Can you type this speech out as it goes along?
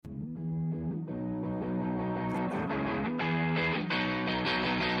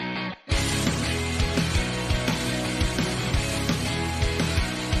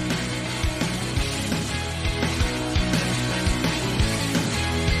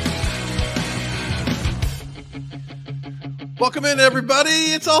Welcome in,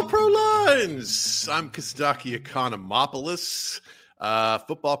 everybody. It's All Pro Lines. I'm Kostaki Economopoulos.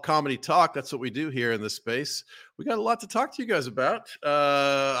 Football comedy talk. That's what we do here in this space. We got a lot to talk to you guys about.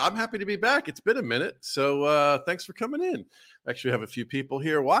 I'm happy to be back. It's been a minute. So thanks for coming in. Actually, have a few people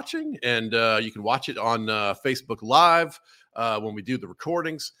here watching, and you can watch it on Facebook Live when we do the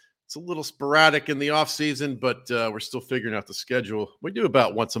recordings. It's a little sporadic in the off season, but we're still figuring out the schedule. We do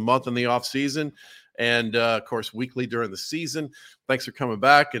about once a month in the off season. And, of course, weekly during the season. Thanks for coming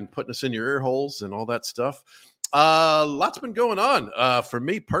back and putting us in your ear holes and all that stuff. Lots been going on. For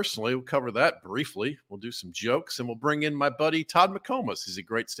me personally, we'll cover that briefly. We'll do some jokes, and we'll bring in my buddy Todd McComas. He's a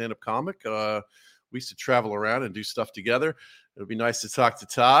great stand-up comic. We used to travel around and do stuff together. It'll be nice to talk to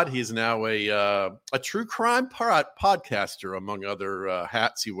Todd. He's now a true crime podcaster, among other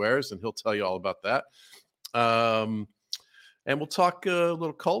hats he wears, and he'll tell you all about that. And we'll talk a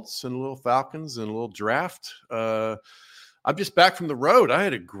little Colts and a little Falcons and a little draft. I'm just back from the road. I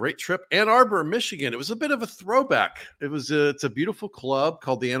had a great trip. Ann Arbor, Michigan. It was a bit of a throwback. It's a beautiful club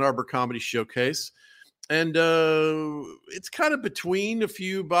called the Ann Arbor Comedy Showcase. And it's kind of between a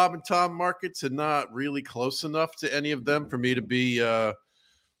few Bob and Tom markets and not really close enough to any of them for me to be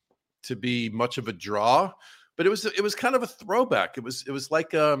much of a draw. But it was kind of a throwback. It was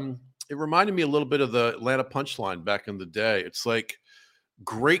like it reminded me a little bit of the Atlanta Punchline back in the day. It's like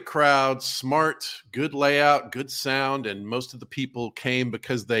great crowd, smart, good layout, good sound, and most of the people came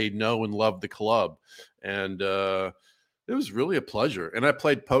because they know and love the club. And it was really a pleasure. And I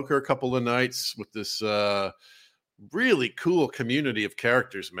played poker a couple of nights with this really cool community of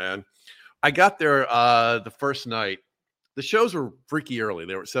characters, man. I got there the first night. The shows were freaky early.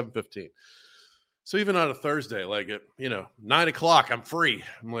 They were at 7:15. So even on a Thursday, like at 9 o'clock, I'm free.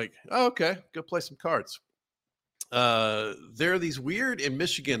 I'm like, oh, okay, go play some cards. There are these weird in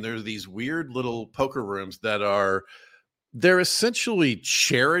Michigan. There are these weird little poker rooms they're essentially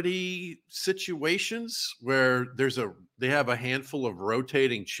charity situations where they have a handful of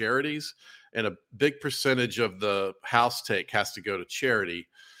rotating charities, and a big percentage of the house take has to go to charity.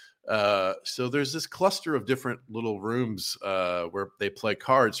 So there's this cluster of different little rooms where they play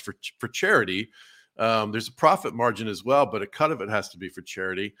cards for charity. There's a profit margin as well, but a cut of it has to be for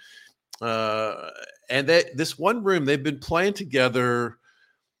charity. And this one room, they've been playing together,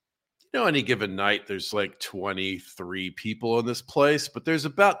 any given night, there's like 23 people in this place, but there's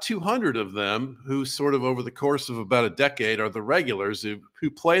about 200 of them who sort of over the course of about a decade are the regulars who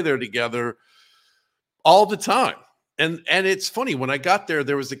play there together all the time. And it's funny, when I got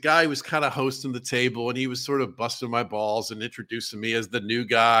there was a guy who was kind of hosting the table, and he was sort of busting my balls and introducing me as the new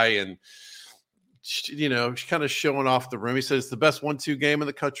guy, and kind of showing off the room. He said it's the best 1-2 game in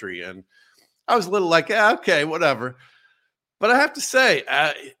the country, and I was a little like, okay, whatever. But I have to say,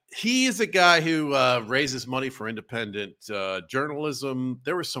 he is a guy who raises money for independent journalism.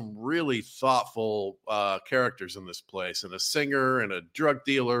 There were some really thoughtful characters in this place, and a singer, and a drug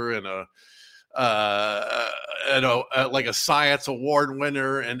dealer, and like a science award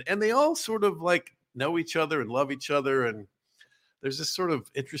winner, and they all sort of like know each other and love each other, and there's this sort of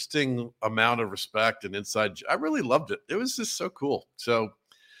interesting amount of respect and inside. I really loved it. It was just so cool. So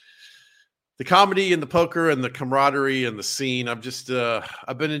the comedy and the poker and the camaraderie and the scene, I've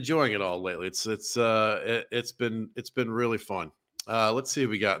been enjoying it all lately. It's been really fun. Let's see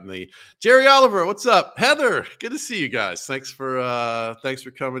what we got in the Jerry Oliver. What's up? Heather, good to see you guys. Thanks for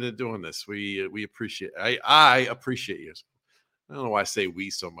coming and doing this. We appreciate it. I appreciate you. I don't know why I say we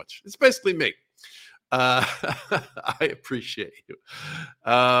so much. It's basically me. I appreciate you.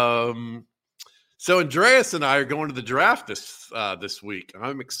 So Andreas and I are going to the draft this week.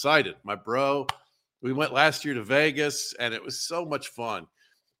 I'm excited. My bro, we went last year to Vegas, and it was so much fun.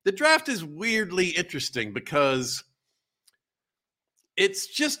 The draft is weirdly interesting because it's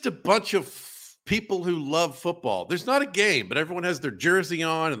just a bunch of people who love football. There's not a game, but everyone has their jersey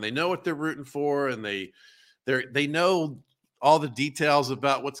on, and they know what they're rooting for, and they know all the details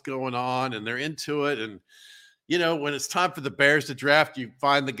about what's going on, and they're into it. And, when it's time for the Bears to draft, you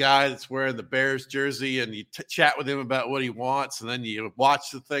find the guy that's wearing the Bears jersey, and you chat with him about what he wants. And then you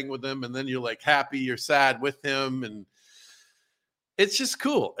watch the thing with him, and then you're like happy or sad with him. And it's just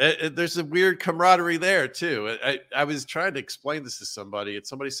cool. There's a weird camaraderie there too. I was trying to explain this to somebody, and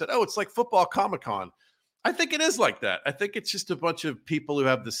somebody said, oh, it's like football Comic-Con. I think it is like that. I think it's just a bunch of people who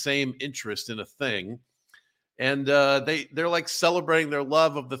have the same interest in a thing. And they're like celebrating their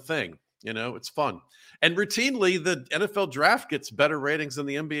love of the thing. It's fun. And routinely, the NFL draft gets better ratings than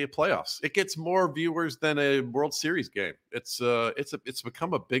the NBA playoffs. It gets more viewers than a World Series game. It's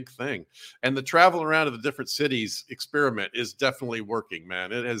become a big thing. And the travel around to the different cities experiment is definitely working,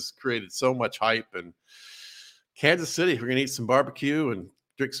 man. It has created so much hype, and Kansas City, we're going to eat some barbecue and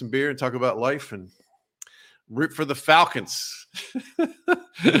drink some beer and talk about life and root for the Falcons.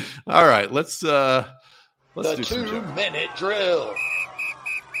 All right, let's do the 2-minute drill.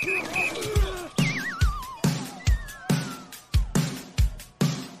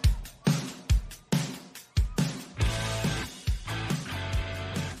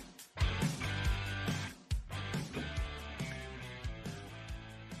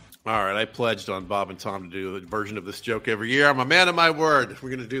 All right, I pledged on Bob and Tom to do a version of this joke every year. I'm a man of my word. We're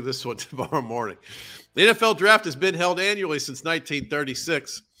going to do this one tomorrow morning. The NFL draft has been held annually since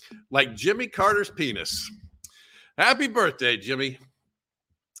 1936, like Jimmy Carter's penis. Happy birthday, Jimmy.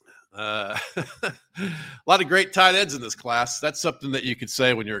 A lot of great tight ends in this class. That's something that you could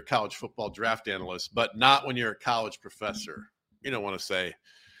say when you're a college football draft analyst, but not when you're a college professor. You don't want to say,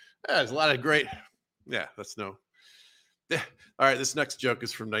 there's a lot of great. Yeah, that's no. All right, this next joke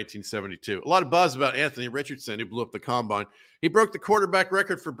is from 1972. A lot of buzz about Anthony Richardson, who blew up the combine. He broke the quarterback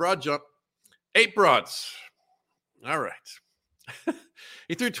record for broad jump. 8 broads. All right.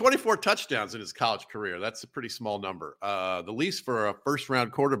 He threw 24 touchdowns in his college career. That's a pretty small number. The least for a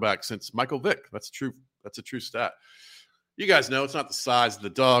first-round quarterback since Michael Vick. That's true. That's a true stat. You guys know it's not the size of the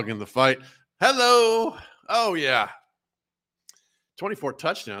dog in the fight. Hello. Oh, yeah. 24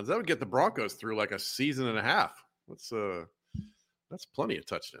 touchdowns. That would get the Broncos through like a season and a half. That's plenty of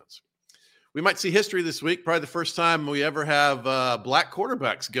touchdowns. We might see history this week. Probably the first time we ever have black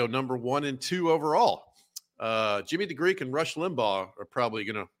quarterbacks go number 1 and 2 overall. Jimmy the Greek and Rush Limbaugh are probably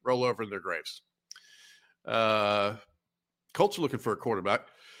going to roll over in their graves. Colts are looking for a quarterback.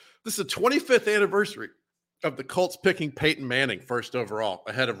 This is the 25th anniversary of the Colts picking Peyton Manning first overall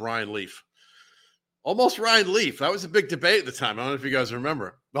ahead of Ryan Leaf. Almost Ryan Leaf. That was a big debate at the time. I don't know if you guys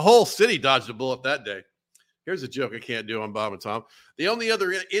remember. The whole city dodged a bullet that day. Here's a joke I can't do on Bob and Tom. The only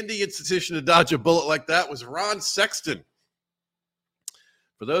other Indy institution to dodge a bullet like that was Ron Sexton.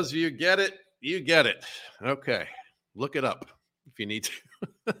 For those of you who get it, you get it. Okay. Look it up if you need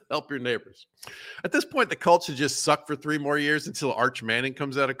to. Help your neighbors. At this point, the Colts should just suck for 3 more years until Arch Manning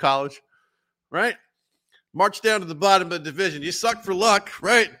comes out of college, right? March down to the bottom of the division. You suck for luck,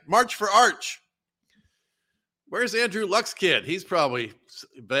 right? March for Arch. Where's Andrew Luck's kid? He's probably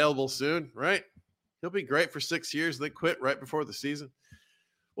available soon, right? He'll be great for 6 years. They quit right before the season.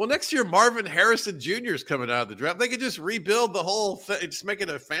 Well, next year, Marvin Harrison Jr. is coming out of the draft. They could just rebuild the whole thing, just make it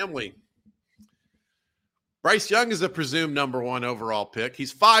a family. Bryce Young is a presumed number 1 overall pick.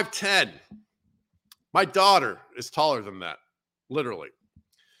 He's 5'10". My daughter is taller than that, literally.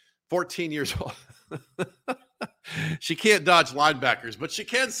 14 years old. She can't dodge linebackers, but she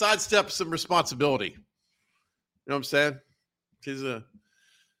can sidestep some responsibility. You know what I'm saying?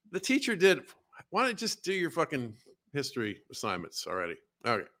 The teacher did. Why don't you just do your fucking history assignments already?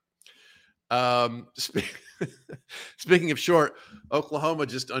 Okay. Speaking of short, Oklahoma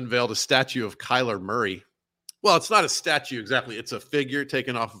just unveiled a statue of Kyler Murray. Well, it's not a statue exactly. It's a figure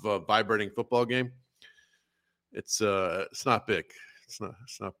taken off of a vibrating football game. It's not big. It's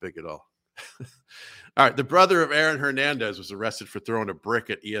not big at all. All right. The brother of Aaron Hernandez was arrested for throwing a brick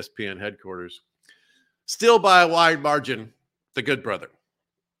at ESPN headquarters. Still by a wide margin, the good brother.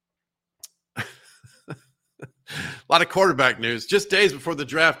 A lot of quarterback news. Just days before the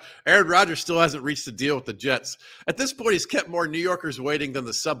draft, Aaron Rodgers still hasn't reached a deal with the Jets. At this point, he's kept more New Yorkers waiting than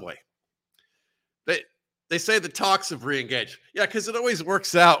the subway. They say the talks have re-engaged. Yeah, because it always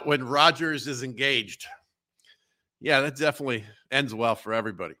works out when Rodgers is engaged. Yeah, that definitely ends well for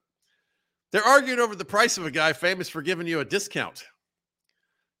everybody. They're arguing over the price of a guy famous for giving you a discount.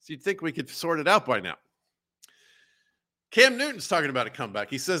 So you'd think we could sort it out by now. Cam Newton's talking about a comeback.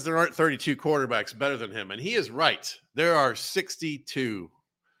 He says there aren't 32 quarterbacks better than him, and he is right. There are 62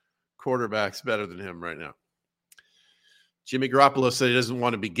 quarterbacks better than him right now. Jimmy Garoppolo said he doesn't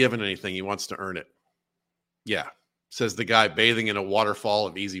want to be given anything. He wants to earn it. Yeah, says the guy bathing in a waterfall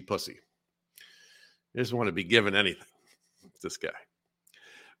of easy pussy. He doesn't want to be given anything. This guy.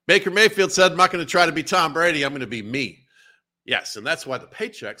 Baker Mayfield said, I'm not going to try to be Tom Brady. I'm going to be me. Yes, and that's why the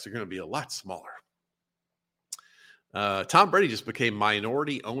paychecks are going to be a lot smaller. Tom Brady just became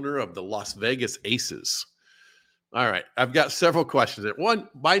minority owner of the Las Vegas Aces. All right. I've got several questions there. One,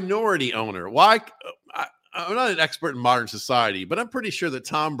 minority owner. Why? I'm not an expert in modern society, but I'm pretty sure that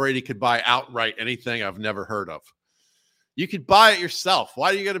Tom Brady could buy outright anything I've never heard of. You could buy it yourself. Why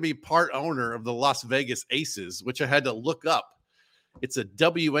are you going to be part owner of the Las Vegas Aces, which I had to look up? It's a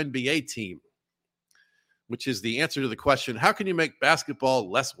WNBA team, which is the answer to the question, how can you make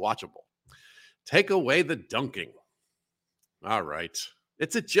basketball less watchable? Take away the dunking. All right.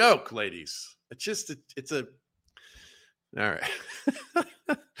 It's a joke, ladies. All right.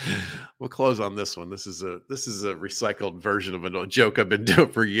 We'll close on this one. This is a recycled version of a joke I've been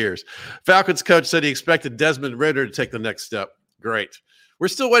doing for years. Falcons coach said he expected Desmond Ridder to take the next step. Great. We're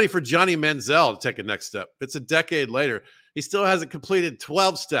still waiting for Johnny Manziel to take a next step. It's a decade later. He still hasn't completed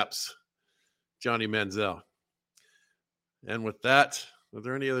 12 steps. Johnny Manziel. And with that, are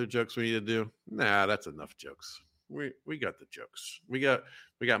there any other jokes we need to do? Nah, that's enough jokes. We got the jokes. We got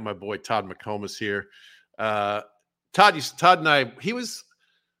my boy Todd McComas here. Todd and I,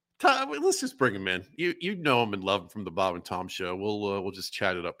 Todd, let's just bring him in. You know him and love him from the Bob and Tom show. We'll just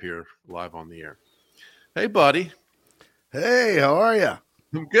chat it up here live on the air. Hey, buddy. Hey, how are you?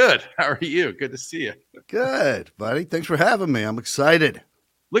 I'm good. How are you? Good to see you. Good, buddy. Thanks for having me. I'm excited.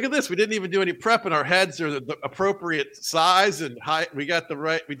 Look at this. We didn't even do any prep, and our heads are the appropriate size and height. We got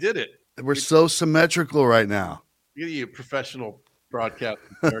we did it. We're so symmetrical right now. Look at you, professional broadcast.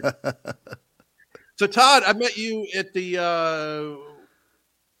 So, Todd, I met you at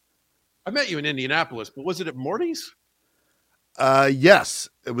I met you in Indianapolis, but was it at Morty's? Yes,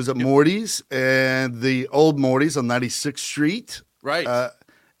 it was at Morty's, and the old Morty's on 96th Street. Right.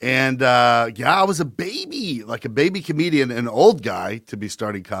 I was a baby comedian, an old guy to be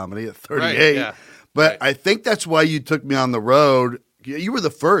starting comedy at 38. Right, yeah. But I think that's why you took me on the road. You were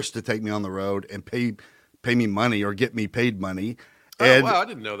the first to take me on the road and pay me money or get me paid money. Oh, wow, I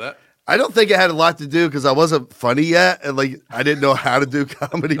didn't know that. I don't think it had a lot to do because I wasn't funny yet, and I didn't know how to do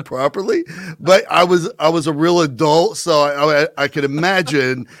comedy properly. But I was a real adult, so I could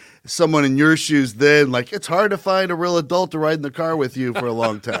imagine someone in your shoes then. It's hard to find a real adult to ride in the car with you for a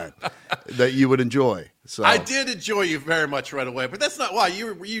long time that you would enjoy. So I did enjoy you very much right away, but that's not why.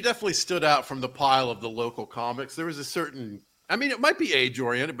 You definitely stood out from the pile of the local comics. There was a certain, I mean, it might be age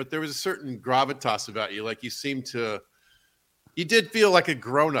oriented, but there was a certain gravitas about you. You did feel like a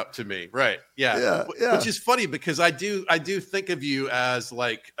grown up to me, right? Yeah. Which is funny because I do think of you as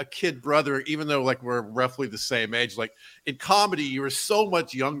like a kid brother, even though we're roughly the same age. In comedy, you were so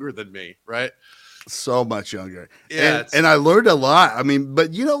much younger than me, right? So much younger. Yeah, and I learned a lot. I mean,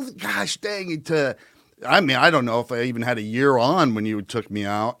 but gosh dang it. I don't know if I even had a year on when you took me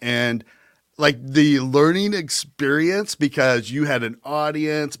out, and the learning experience because you had an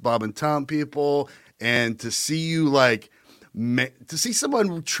audience, Bob and Tom people, and to see you to see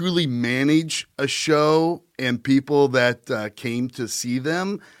someone truly manage a show and people that came to see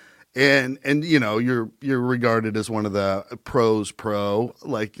them, and you're regarded as one of the pros,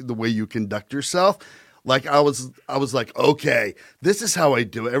 the way you conduct yourself. I was like, okay, this is how I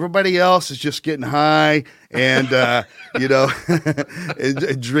do it. Everybody else is just getting high and and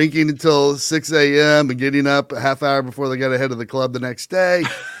drinking until 6 a.m. and getting up a half hour before they got ahead of the club the next day.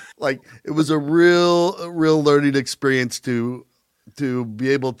 It was a real learning experience to be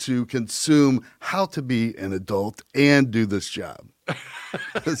able to consume how to be an adult and do this job.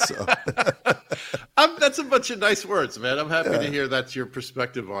 So. That's a bunch of nice words, man. I'm happy to hear that's your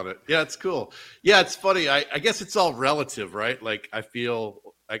perspective on it. Yeah, it's cool. Yeah, it's funny. I guess it's all relative, right? I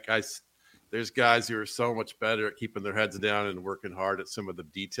feel there's guys who are so much better at keeping their heads down and working hard at some of the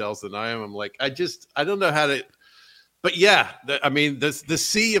details than I am. I'm I don't know how to. But yeah, the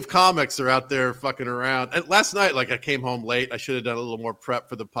sea of comics are out there fucking around. And last night, I came home late. I should have done a little more prep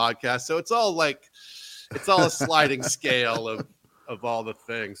for the podcast. So it's all a sliding scale of all the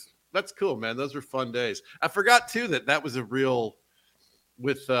things. That's cool, man. Those were fun days. I forgot too that was a real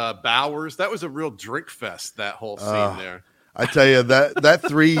with Bowers. That was a real drink fest. That whole scene there. I tell you that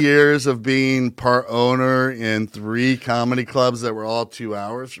 3 years of being part owner in 3 comedy clubs that were all 2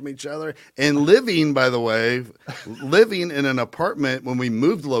 hours from each other and living in an apartment when we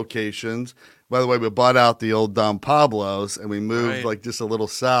moved locations. By the way, we bought out the old Don Pablo's and we moved just a little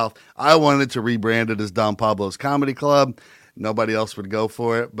south. I wanted to rebrand it as Don Pablo's Comedy Club. Nobody else would go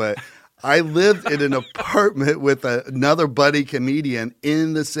for it, but I lived in an apartment with another buddy comedian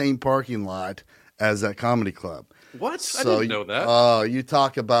in the same parking lot as that comedy club. What? I didn't know that. Oh, you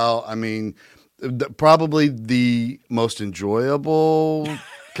talk about, probably the most enjoyable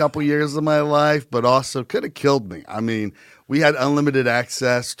couple years of my life, but also could have killed me. We had unlimited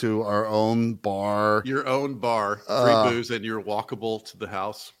access to our own bar. Your own bar, free booze, and you're walkable to the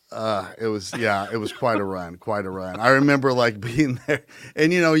house. It was quite a run, I remember being there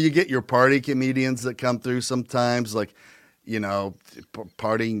and, you get your party comedians that come through sometimes,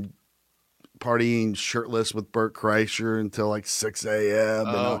 partying shirtless with Bert Kreischer until 6 a.m.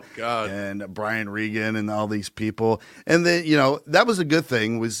 Oh, God. And Brian Regan and all these people. And then, that was a good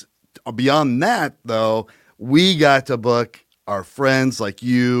thing was beyond that, though, we got to book our friends like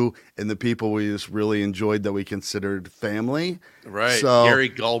you and the people we just really enjoyed that we considered family. Right. So, Gary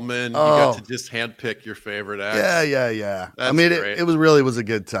Gulman, you got to oh, just handpick your favorite yeah, acts. yeah, yeah. I That's mean, great. it was really was a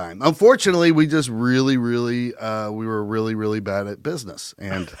good time. Unfortunately, we just really, really, we were really, really bad at business,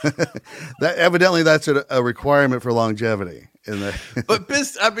 and that evidently that's a requirement for longevity. In the But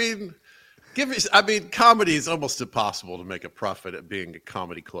I mean, comedy is almost impossible to make a profit at being a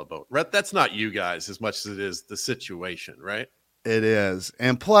comedy club owner. Right? That's not you guys as much as it is the situation, right? It is,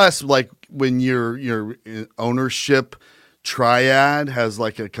 and plus, like when your ownership triad has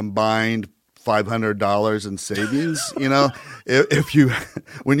like a combined $500 in savings, if you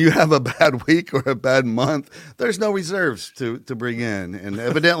when you have a bad week or a bad month, there's no reserves to bring in, and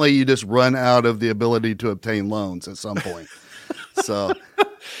evidently you just run out of the ability to obtain loans at some point. So.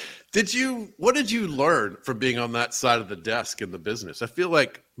 What did you learn from being on that side of the desk in the business? I feel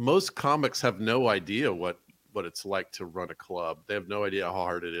like most comics have no idea what it's like to run a club. They have no idea how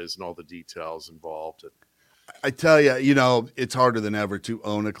hard it is and all the details involved. I tell you, it's harder than ever to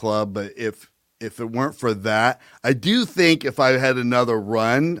own a club, but if it weren't for that, I do think if I had another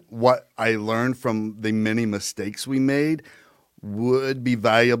run, what I learned from the many mistakes we made would be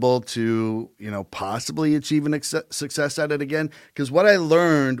valuable to, possibly achieving success at it again. Because what I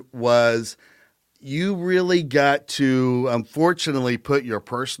learned was you really got to, unfortunately, put your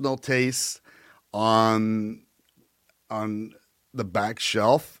personal tastes on the back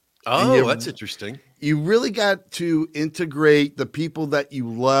shelf. Oh, that's interesting. You really got to integrate the people that you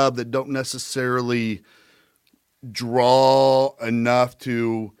love that don't necessarily draw enough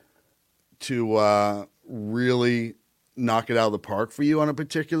to really knock it out of the park for you on a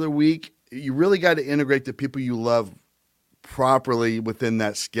particular week. You really got to integrate the people you love properly within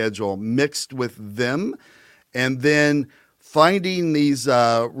that schedule, mixed with them, and then finding these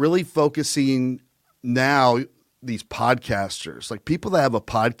really focusing now these podcasters, like people that have a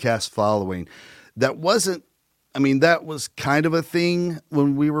podcast following. That wasn't, that was kind of a thing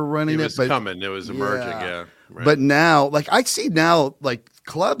when we were running it. It was coming. It was emerging, yeah. Right. But now, like I see now, like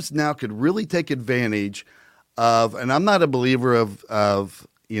clubs now could really take advantage of, and I'm not a believer of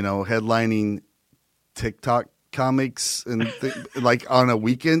headlining TikTok comics and like on a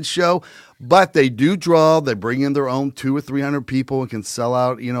weekend show, but they do draw. They bring in their own 200 or 300 people and can sell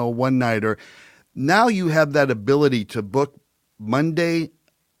out, one nighter. Now you have that ability to book Monday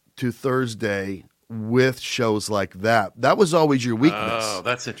to Thursday with shows like that. That was always your weakness. Oh,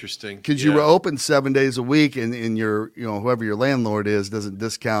 that's interesting. Because you were open 7 days a week, and your, whoever your landlord is doesn't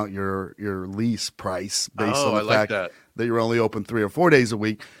discount your lease price based on the fact that you're only open 3 or 4 days a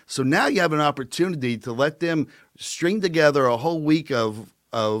week. So now you have an opportunity to let them string together a whole week of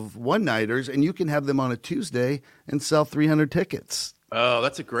one-nighters, and you can have them on a Tuesday and sell 300 tickets. Oh,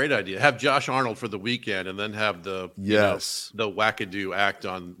 that's a great idea. Have Josh Arnold for the weekend and then have the the wackadoo act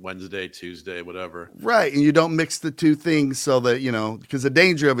on Wednesday, Tuesday, whatever. Right. And you don't mix the two things so that, because the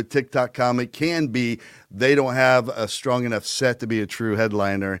danger of a TikTok comic can be they don't have a strong enough set to be a true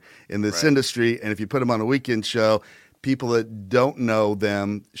headliner in this industry. And if you put them on a weekend show, people that don't know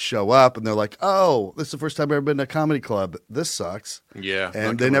them show up and they're like, oh, this is the first time I've ever been to a comedy club. This sucks. Yeah.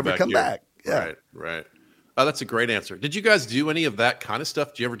 And they never come back. Yeah. Right. Oh, that's a great answer. Did you guys do any of that kind of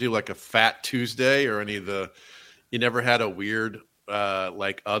stuff? Do you ever do like a Fat Tuesday or any of you never had a weird,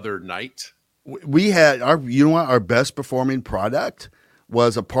 like other night? We had our best performing product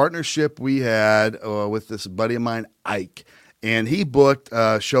was a partnership we had with this buddy of mine, Ike, and he booked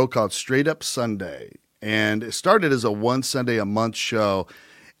a show called Straight Up Sunday. And it started as a one Sunday a month show.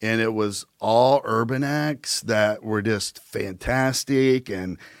 And it was all urban acts that were just fantastic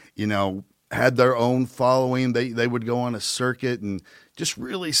and, had their own following. They would go on a circuit and just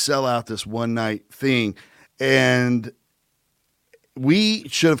really sell out this one night thing. And we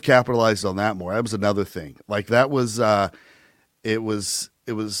should have capitalized on that more. That was another thing. Like that was, it was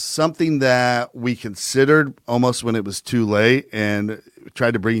something that we considered almost when it was too late and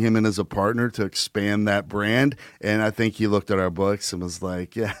tried to bring him in as a partner to expand that brand. And I think he looked at our books and was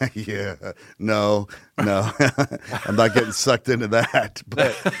like, no, I'm not getting sucked into that.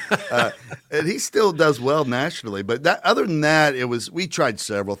 But, and he still does well nationally. But other than that, we tried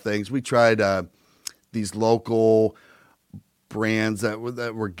several things. We tried these local brands that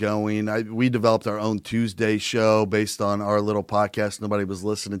were going. We developed our own Tuesday show based on our little podcast nobody was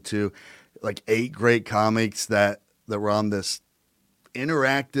listening to, like 8 great comics that were on this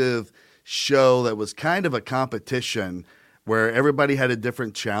interactive show that was kind of a competition where everybody had a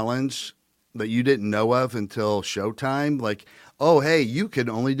different challenge that you didn't know of until showtime. Like, oh, hey, you can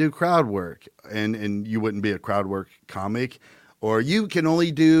only do crowd work and you wouldn't be a crowd work comic. or you can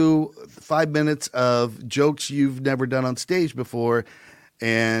only do 5 minutes of jokes you've never done on stage before.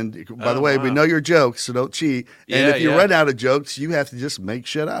 And by the way, we know your jokes, so don't cheat. And if you run out of jokes, you have to just make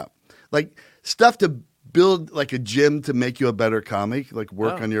shit up. Like stuff to build like a gym to make you a better comic, like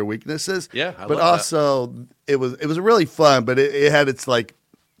work on your weaknesses. Yeah. But also it was really fun, but it had its like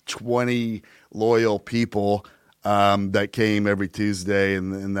 20 loyal people that came every Tuesday,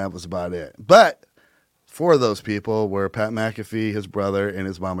 and that was about it. But 4 of those people were Pat McAfee, his brother, and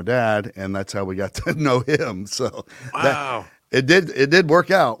his mom and dad, and that's how we got to know him. So it did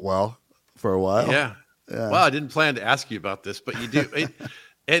work out well for a while. Yeah. Well, I didn't plan to ask you about this, but you do.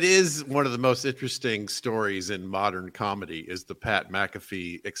 It is one of the most interesting stories in modern comedy is the Pat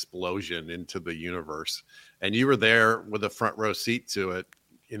McAfee explosion into the universe. And you were there with a front row seat to it.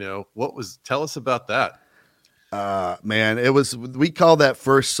 Tell us about that. Man, we call that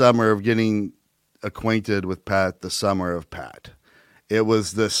first summer of getting acquainted with Pat the summer of Pat. It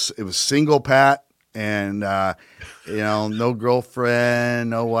was single Pat, and no girlfriend,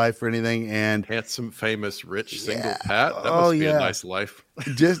 no wife or anything, and handsome, famous, rich, single Pat. That must be a nice life.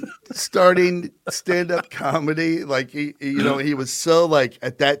 Just starting stand-up comedy, like he was so like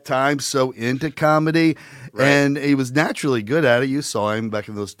at that time so into comedy, and he was naturally good at it. You saw him back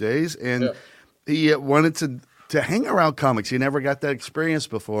in those days, and he wanted to hang around comics. He never got that experience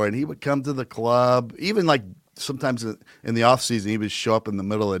before, and he would come to the club, even like sometimes in the off season, he would show up in the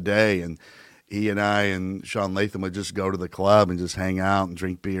middle of the day, and he and I and Sean Latham would just go to the club and just hang out and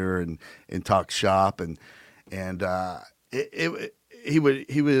drink beer and talk shop, and he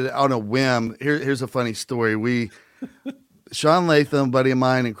would on a whim. Here's a funny story. Sean Latham, buddy of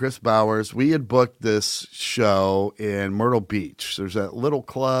mine, and Chris Bowers, we had booked this show in Myrtle Beach. There's that little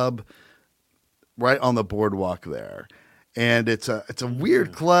club right on the boardwalk there. And it's a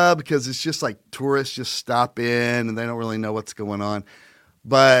weird club because it's just like tourists just stop in and they don't really know what's going on.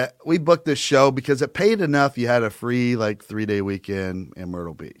 But we booked this show because it paid enough. You had a free like 3-day weekend in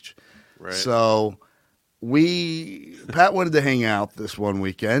Myrtle Beach. Right. So Pat wanted to hang out this one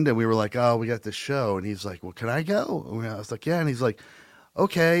weekend, and we were like, oh, we got this show. And he's like, well, can I go? And I was like, yeah. And he's like,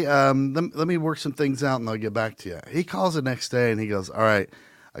 okay, let me work some things out and I'll get back to you. He calls the next day and he goes, all right,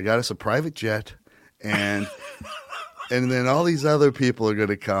 I got us a private jet, and and then all these other people are going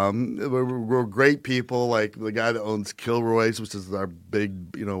to come. We're great people, like the guy that owns Kilroy's, which is our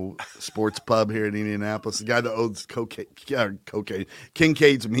big, sports pub here in Indianapolis. The guy that owns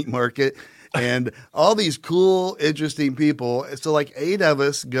Kincaid's Meat Market, and all these cool, interesting people. So like 8 of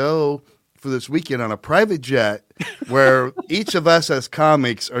us go for this weekend on a private jet, where each of us as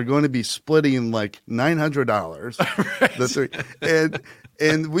comics are going to be splitting like $900. Right.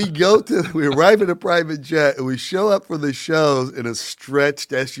 And we arrive in a private jet, and we show up for the shows in a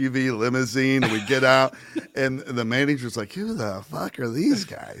stretched SUV limousine, and we get out, and the manager's like, who the fuck are these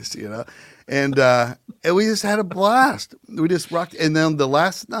guys, And we just had a blast. We just rocked. And then the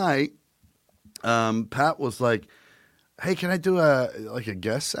last night, Pat was like, hey, can I do a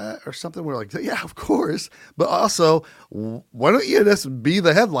guest set or something? We're like, yeah, of course. But also, why don't you just be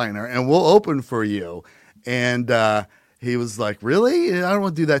the headliner, and we'll open for you? And he was like, really? I don't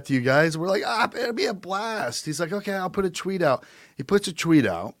want to do that to you guys. We're like, it'll be a blast. He's like, okay, I'll put a tweet out. He puts a tweet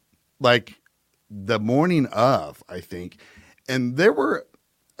out like the morning of, I think. And there were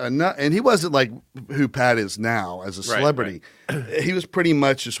and he wasn't like who Pat is now as a celebrity. Right. He was pretty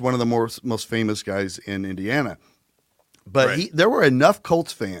much just one of the most famous guys in Indiana. But there were enough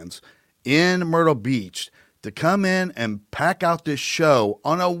Colts fans in Myrtle Beach to come in and pack out this show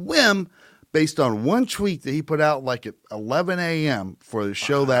on a whim, based on one tweet that he put out like at 11 a.m. for the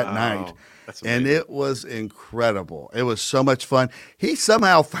show that night. And it was incredible. It was so much fun. He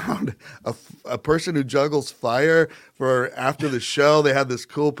somehow found a person who juggles fire for after the show. They had this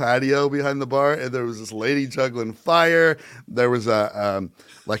cool patio behind the bar, and there was this lady juggling fire. There was a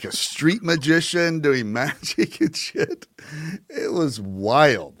street magician doing magic and shit. It was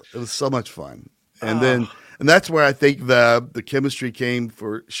wild. It was so much fun. And that's where I think the chemistry came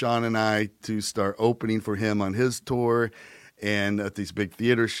for Sean and I to start opening for him on his tour and at these big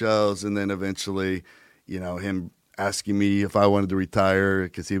theater shows. And then eventually, him asking me if I wanted to retire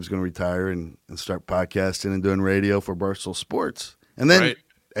because he was going to retire and start podcasting and doing radio for Barstool Sports. And then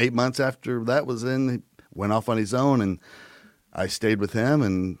 8 months after that was in, he went off on his own, and I stayed with him.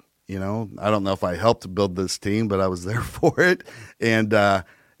 And, I don't know if I helped build this team, but I was there for it. And, I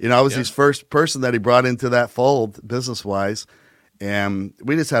was his first person that he brought into that fold business-wise, and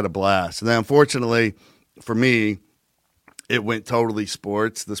we just had a blast. And then unfortunately for me, it went totally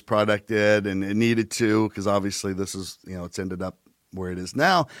sports, this product did, and it needed to, because obviously this is, it's ended up where it is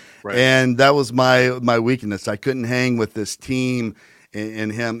now. Right. And that was my weakness. I couldn't hang with this team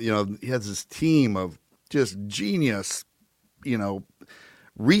and him. He has this team of just genius,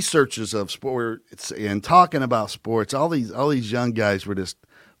 researchers of sports and talking about sports. All these young guys were just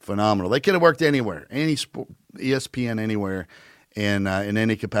phenomenal. They could have worked anywhere, any sport, ESPN anywhere, and in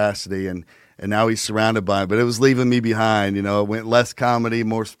any capacity. And now he's surrounded by it. But it was leaving me behind. It went less comedy,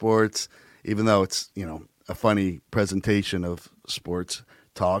 more sports, even though it's a funny presentation of sports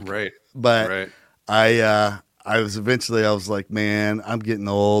talk. Right. But right. I was like, man, I'm getting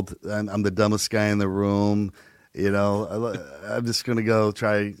old. I'm the dumbest guy in the room. I'm just going to go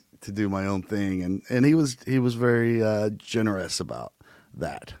try to do my own thing. And he was very generous about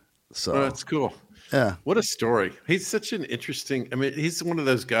that. So that's cool. Yeah. What a story. He's such an interesting, he's one of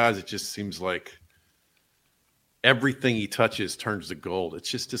those guys that just seems like everything he touches turns to gold. It's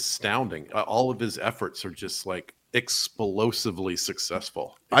just astounding. All of his efforts are just like explosively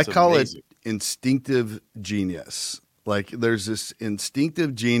successful. I call it instinctive genius. Like there's this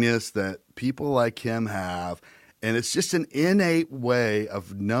instinctive genius that people like him have. And it's just an innate way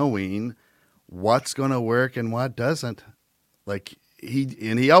of knowing what's going to work and what doesn't. Like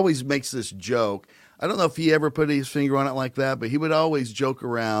he always makes this joke. I don't know if he ever put his finger on it like that, but he would always joke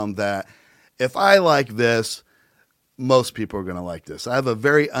around that if I like this, most people are going to like this. I have a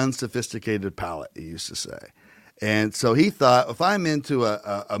very unsophisticated palate, he used to say. And so he thought if I'm into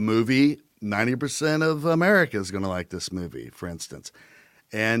a movie, 90% of America is going to like this movie, for instance.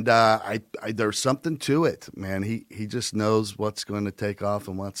 And there's something to it, man. He just knows what's going to take off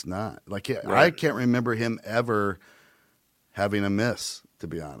and what's not. Like right. I can't remember him ever having a miss, to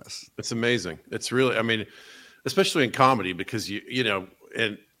be honest. It's amazing. It's really, especially in comedy, because we know,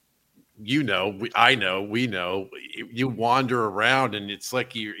 you wander around and it's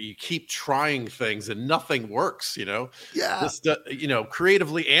like you keep trying things and nothing works, Yeah. This,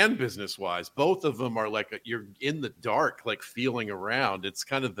 creatively and business wise, both of them are like you're in the dark, like feeling around. It's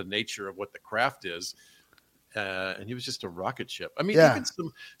kind of the nature of what the craft is. And he was just a rocket ship. Even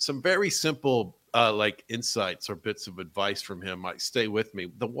some very simple like insights or bits of advice from him might stay with me.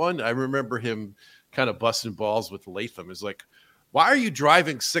 The one I remember him kind of busting balls with Latham is like, why are you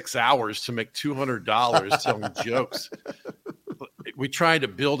driving 6 hours to make $200 telling jokes? We trying to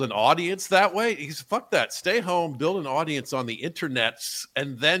build an audience that way? He's fuck that. Stay home, build an audience on the internet,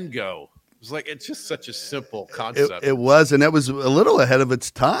 and then go. It's just such a simple concept. It was, and it was a little ahead of its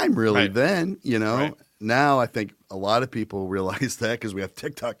time, really. Right. Then, Right. Now I think a lot of people realize that because we have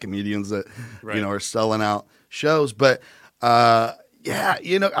TikTok comedians that are selling out shows. But I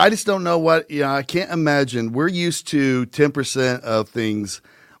just don't know what. I can't imagine. We're used to 10% of things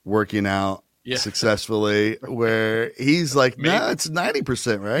working out successfully, where he's like, no, it's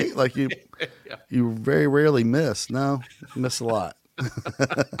 90%, right? Like you very rarely miss. No, you miss a lot.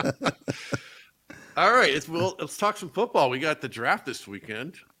 All right, let's talk some football. We got the draft this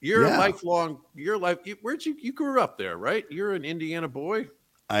weekend. You're a lifelong. You grew up there, right? You're an Indiana boy.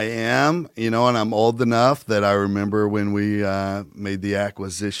 I am, and I'm old enough that I remember when we made the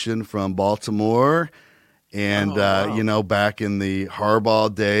acquisition from Baltimore, and back in the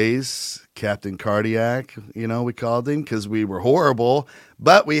Harbaugh days, Captain Cardiac, we called him because we were horrible,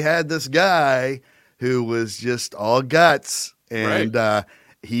 but we had this guy who was just all guts, and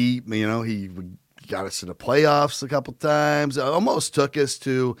he got us to the playoffs a couple times. Almost took us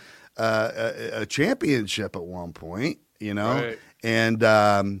to a championship at one point, Right. And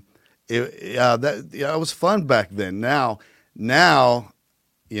it was fun back then. Now,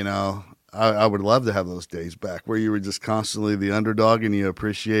 I would love to have those days back where you were just constantly the underdog and you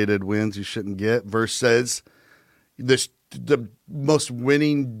appreciated wins you shouldn't get versus the most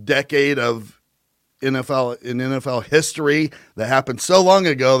winning decade of NFL history that happened so long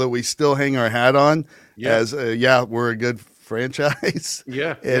ago that we still hang our hat on as we're a good franchise.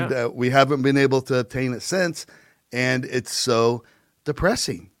 And we haven't been able to obtain it since. And it's so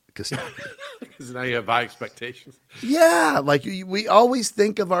depressing because now you have high expectations. Yeah, like we always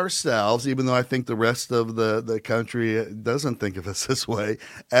think of ourselves, even though I think the rest of the country doesn't think of us this way,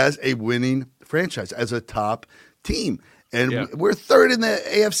 as a winning franchise, as a top team. And we're third in the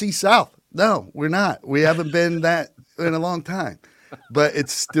AFC South. No, we're not. We haven't been that in a long time. But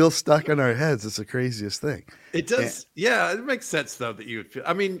it's still stuck in our heads. It's the craziest thing. It does. It makes sense, though, that you would feel.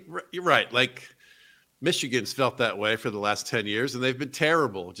 You're right. Like, Michigan's felt that way for the last 10 years, and they've been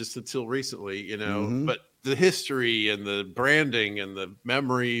terrible just until recently, Mm-hmm. But the history and the branding and the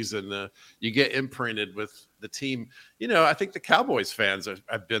memories and you get imprinted with the team. I think the Cowboys fans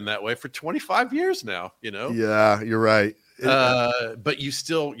have been that way for 25 years now, Yeah, you're right. But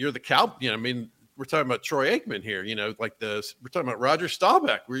you're the Cow. we're talking about Troy Aikman here, we're talking about Roger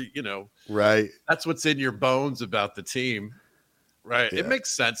Staubach. Right. That's what's in your bones about the team. Right. Yeah. It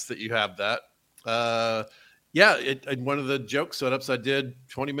makes sense that you have that. And one of the joke setups I did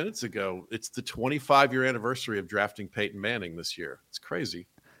 20 minutes ago, it's the 25-year anniversary of drafting Peyton Manning this year. It's crazy.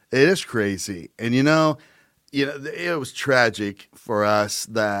 It is crazy. And, it was tragic for us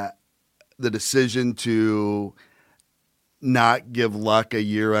that the decision to not give Luck a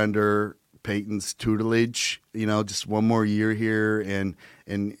year under Peyton's tutelage, just one more year here and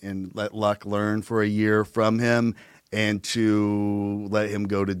let Luck learn for a year from him, and to let him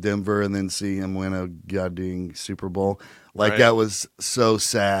go to Denver and then see him win a goddamn Super Bowl. Like, that was so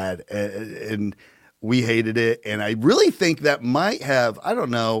sad. And we hated it. And I really think that might have, I don't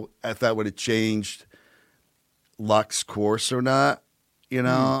know if that would have changed Luck's course or not,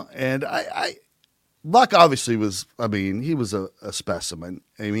 and Luck obviously was, he was a specimen.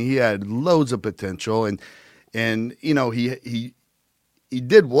 He had loads of potential and he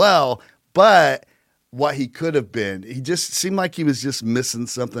did well, but what he could have been, he just seemed like he was just missing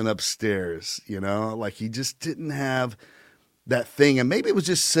something upstairs, like he just didn't have that thing. And maybe it was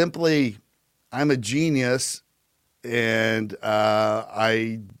just simply, I'm a genius. And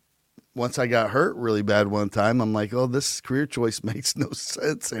once I got hurt really bad one time, I'm like, oh, this career choice makes no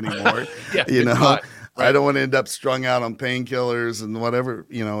sense anymore. Right. I don't want to end up strung out on painkillers and whatever,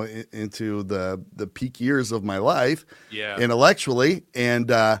 into the peak years of my life, intellectually. And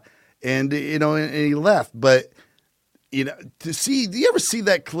he left. But, do you ever see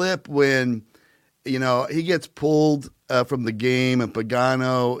that clip when, he gets pulled from the game and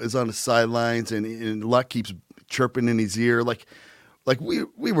Pagano is on the sidelines and Luck keeps chirping in his ear, like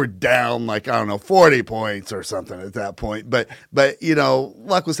we were down, 40 points or something at that point. But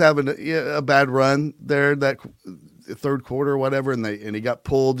Luck was having a bad run there that third quarter or whatever, and he got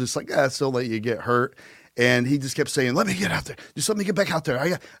pulled, just like, still let you get hurt. And he just kept saying, let me get out there. Just let me get back out there.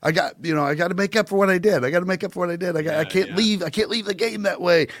 I got to make up for what I did. I can't leave. I can't leave the game that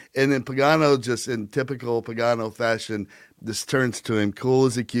way. And then Pagano, just in typical Pagano fashion, just turns to him, cool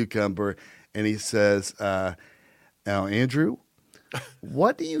as a cucumber. And he says, now, Andrew,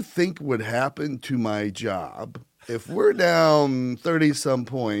 what do you think would happen to my job if we're down 30-some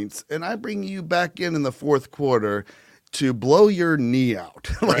points and I bring you back in the fourth quarter to blow your knee out?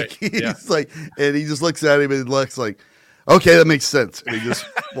 He's like, and he just looks at him and looks like, okay, that makes sense. And he just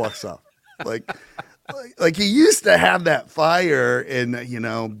walks off. Like he used to have that fire, and,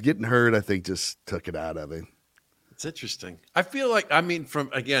 getting hurt, I think, just took it out of him. It's interesting. I feel like,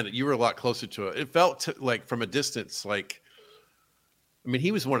 you were a lot closer to it. It felt like from a distance,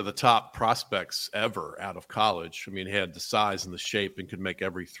 he was one of the top prospects ever out of college. He had the size and the shape and could make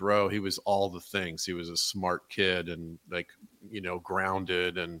every throw. He was all the things. He was a smart kid and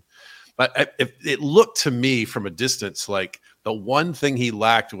grounded. But it looked to me from a distance like the one thing he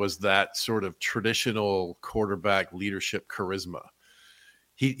lacked was that sort of traditional quarterback leadership charisma.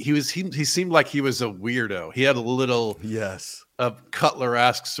 He seemed like he was a weirdo. He had a little of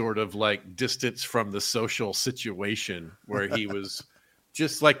Cutler-esque sort of distance from the social situation where he was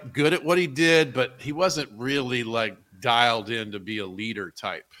just good at what he did, but he wasn't really dialed in to be a leader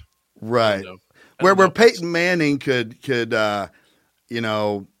type. Right. Where Peyton Manning could he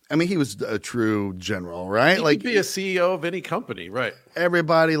was a true general, right? He could be a CEO of any company, right?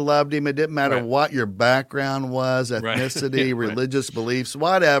 Everybody loved him. It didn't matter what your background was, ethnicity, religious beliefs,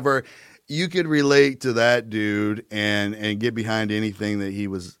 whatever. You could relate to that dude and get behind anything that he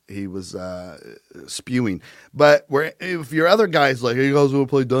was spewing. But if your other guys like, hey, you guys want to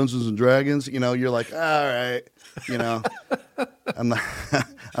play Dungeons and Dragons, you're like, all right, I'm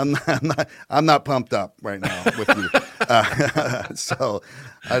not pumped up right now with you. So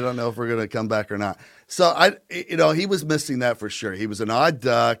I don't know if we're gonna come back or not. So he was missing that for sure. He was an odd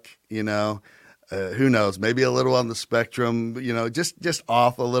duck, who knows? Maybe a little on the spectrum, just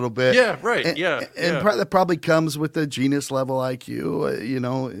off a little bit. Yeah, right. And that probably comes with the genius level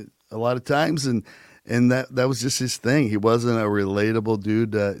IQ, a lot of times. And that was just his thing. He wasn't a relatable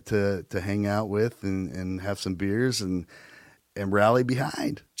dude to hang out with and have some beers and rally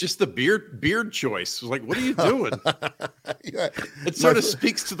behind. Just the beard choice. What are you doing? It sort of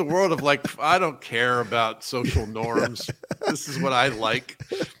speaks to the world of I don't care about social norms. This is what I like.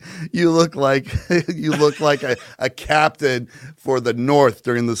 You look like a captain for the North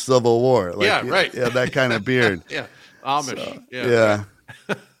during the Civil War. Right. Yeah, that kind of beard. Yeah. Amish. So, yeah.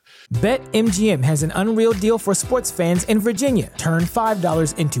 BetMGM has an unreal deal for sports fans in Virginia. Turn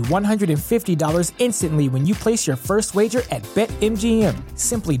 $5 into $150 instantly when you place your first wager at BetMGM.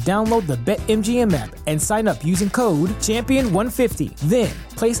 Simply download the BetMGM app and sign up using code Champion150. Then,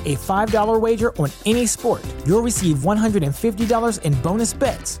 Place a $5 wager on any sport. You'll receive $150 in bonus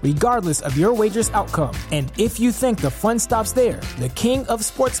bets, regardless of your wager's outcome. And if you think the fun stops there, the King of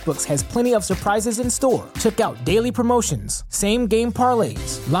Sportsbooks has plenty of surprises in store. Check out daily promotions, same-game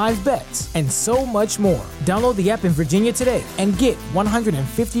parlays, live bets, and so much more. Download the app in Virginia today and get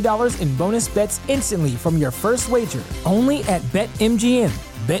 $150 in bonus bets instantly from your first wager. Only at BetMGM.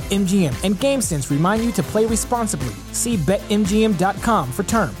 BetMGM and GameSense remind you to play responsibly. See BetMGM.com for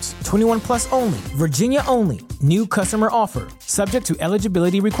terms. 21 plus only. Virginia only. New customer offer. Subject to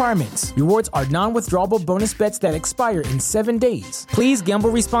eligibility requirements. Rewards are non-withdrawable bonus bets that expire in 7 days. Please gamble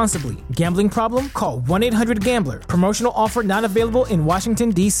responsibly. Gambling problem? Call 1-800-GAMBLER. Promotional offer not available in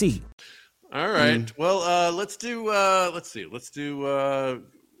Washington, D.C. All right. Well, let's do.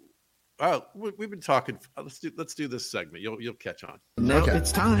 We've been talking. Let's do this segment. You'll catch on. Now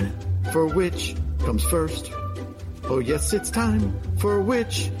it's time for which comes first. Oh yes, it's time for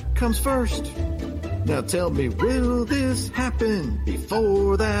which comes first. Now tell me, will this happen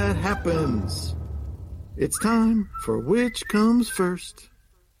before that happens? It's time for which comes first.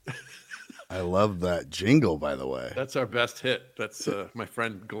 I love that jingle, by the way. That's our best hit. That's my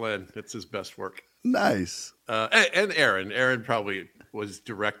friend Glenn. It's his best work. Nice. And Aaron. Aaron probably was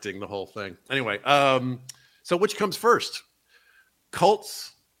directing the whole thing. Anyway, so which comes first?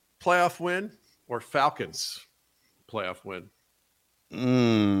 Colts playoff win or Falcons playoff win?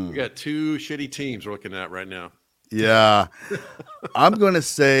 We got two shitty teams we're looking at right now. Yeah. I'm going to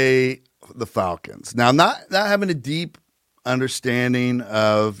say the Falcons. Now, not having a deep understanding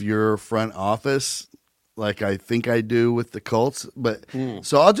of your front office like I think I do with the Colts, but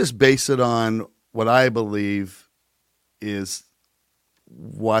so I'll just base it on what I believe is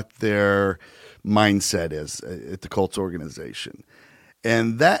what their mindset is at the Colts organization.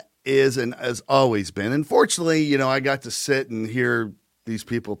 And that is and has always been. Unfortunately, I got to sit and hear these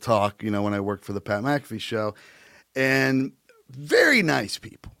people talk, when I worked for the Pat McAfee show, and very nice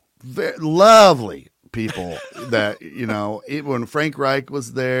people, very lovely people that, when Frank Reich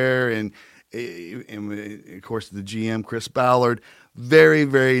was there and of course the GM, Chris Ballard, very,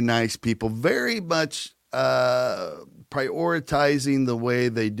 very nice people, very much prioritizing the way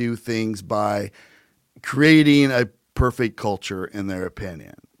they do things by creating a perfect culture, in their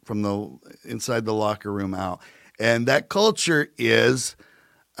opinion, from the inside the locker room out. And that culture is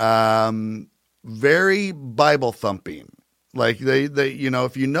very Bible thumping. Like they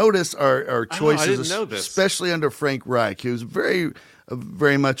if you notice our choices, especially under Frank Reich, he was very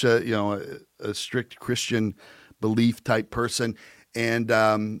much a strict Christian belief type person, and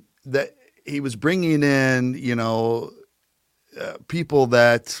that he was bringing in people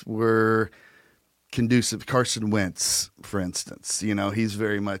that were conducive. Carson Wentz, for instance, he's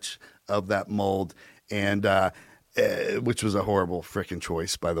very much of that mold, and which was a horrible freaking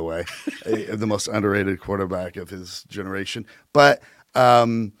choice, by the way, the most underrated quarterback of his generation. But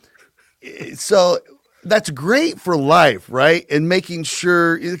so that's great for life, right? And making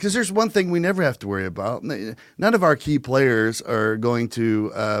sure, because there's one thing we never have to worry about. None of our key players are going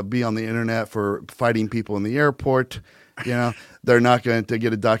to be on the internet for fighting people in the airport. They're not going to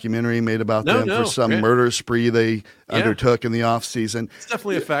get a documentary made about them for some murder spree they undertook in the off season. It's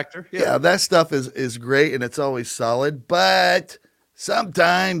definitely a factor. Yeah, that stuff is great and it's always solid. But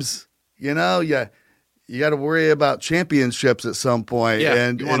sometimes, you got to worry about championships at some point. Yeah,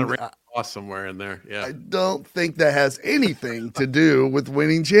 and you want to rank loss somewhere in there. Yeah, I don't think that has anything to do with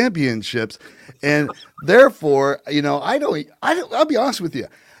winning championships, and therefore, I'll be honest with you.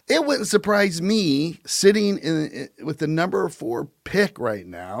 It wouldn't surprise me sitting with the number 4 pick right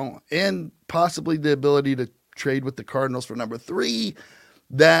now and possibly the ability to trade with the Cardinals for number 3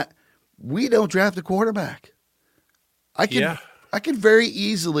 that we don't draft a quarterback. I could very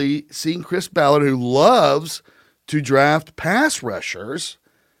easily see Chris Ballard, who loves to draft pass rushers.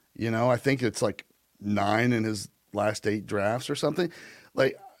 I think it's like 9 in his last 8 drafts or something.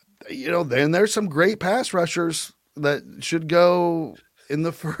 Then there's some great pass rushers that should go in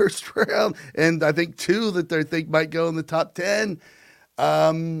the first round, and I think 2 that they think might go in the top 10.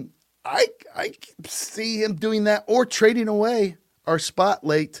 I see him doing that or trading away our spot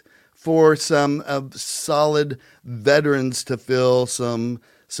late for some solid veterans to fill some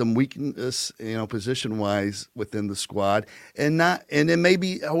weakness, position wise within the squad, and then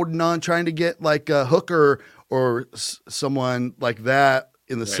maybe holding on, trying to get like a Hooker or someone like that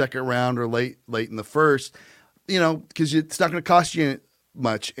in the second round or late in the first, because it's not going to cost you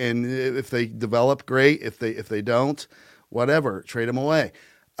much. And if they develop, great. If they don't, whatever, trade them away.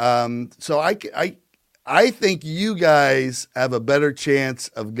 So I think you guys have a better chance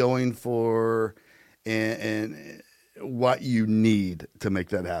of going for and what you need to make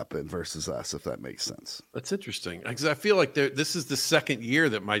that happen versus us, if that makes sense. That's interesting, because I feel like this is the second year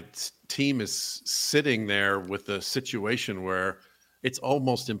that my team is sitting there with a situation where it's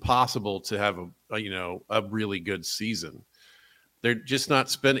almost impossible to have a really good season. They're just not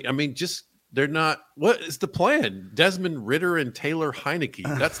spending. I mean, they're not. What is the plan? Desmond Ridder and Taylor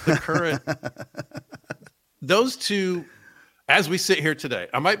Heineke. That's the current. Those two, as we sit here today,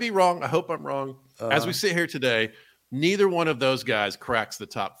 I might be wrong. I hope I'm wrong. As we sit here today, neither one of those guys cracks the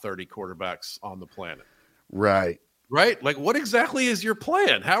top 30 quarterbacks on the planet. Right. Right? Like, what exactly is your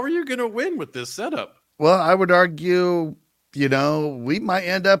plan? How are you going to win with this setup? Well, I would argue, we might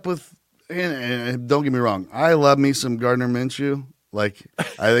end up with, and don't get me wrong, I love me some Gardner Minshew. Like,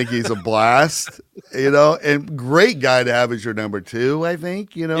 I think he's a blast, and great guy to have as your number 2, I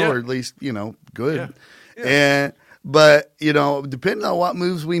think, or at least, good. Yeah. But depending on what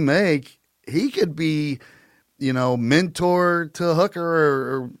moves we make, he could be, mentor to Hooker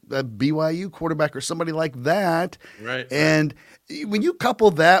or a BYU quarterback or somebody like that. Right. And when you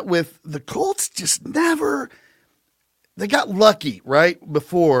couple that with the Colts, just never, they got lucky right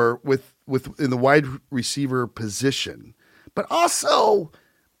before with in the wide receiver position, but also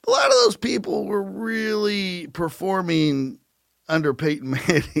a lot of those people were really performing under Peyton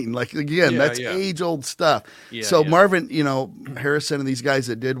Manning. Like, again, that's age-old stuff. Yeah, so Marvin, Harrison and these guys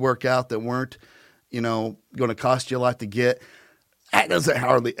that did work out that weren't, going to cost you a lot to get, that doesn't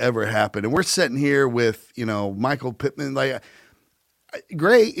hardly ever happen. And we're sitting here with, Michael Pittman, like,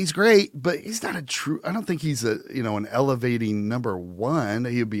 great. He's great, but he's not I don't think he's an elevating number 1.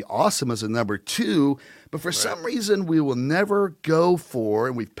 He would be awesome as a number 2, but for some reason we will never go for,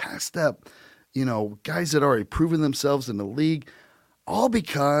 and we've passed up, guys that already proven themselves in the league, all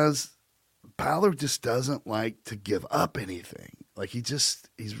because Ballard just doesn't like to give up anything. Like he just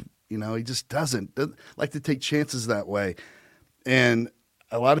doesn't like to take chances that way. And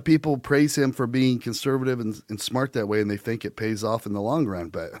a lot of people praise him for being conservative and smart that way, and they think it pays off in the long run.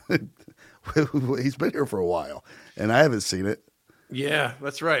 But he's been here for a while, and I haven't seen it. Yeah,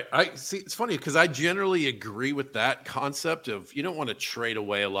 that's right. I see. It's funny because I generally agree with that concept of you don't want to trade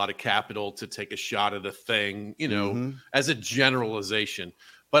away a lot of capital to take a shot at a thing, as a generalization.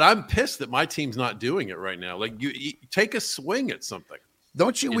 But I'm pissed that my team's not doing it right now. Like you take a swing at something.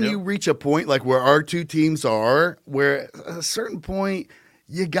 Don't you, when you reach a point like where our two teams are, where at a certain point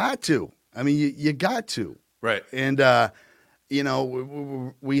you got to. I mean, you got to. Right. And,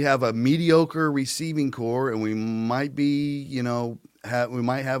 we have a mediocre receiving core, and we might be, we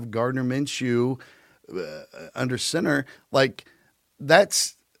might have Gardner Minshew under center. Like,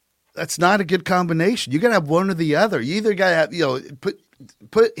 that's not a good combination. You got to have one or the other. You either got to have,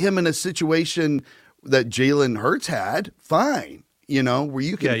 put him in a situation that Jalen Hurts had, fine. Where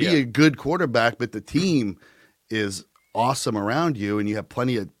you can be a good quarterback, but the team is awesome around you and you have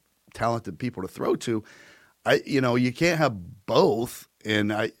plenty of talented people to throw to. You can't have both.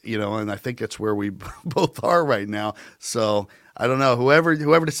 And I think that's where we both are right now. So I don't know. Whoever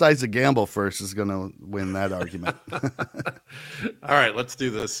decides to gamble first is going to win that argument. All right, let's do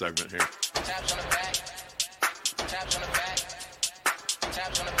this segment here. Taps on the back. Taps on the back.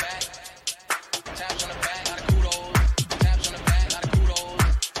 Taps on the back. Taps on the back.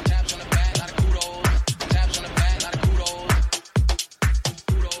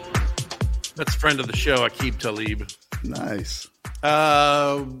 That's a friend of the show, Aqib Talib. Nice.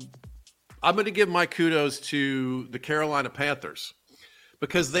 I'm going to give my kudos to the Carolina Panthers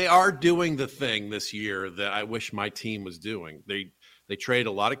because they are doing the thing this year that I wish my team was doing. They trade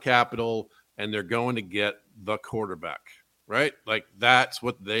a lot of capital and they're going to get the quarterback, right? Like that's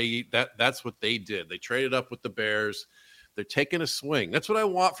what they did. They traded up with the Bears. They're taking a swing. That's what I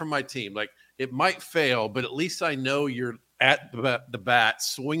want from my team. Like it might fail, but at least I know you're at the bat,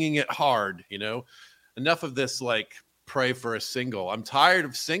 swinging it hard, Enough of this, like, pray for a single. I'm tired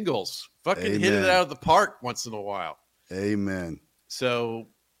of singles. Fucking hit it out of the park once in a while. Amen. So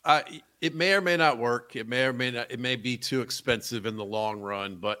it may or may not work. It may be too expensive in the long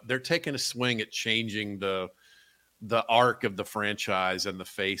run, but they're taking a swing at changing the arc of the franchise and the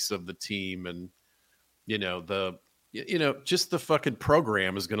face of the team. And, just the fucking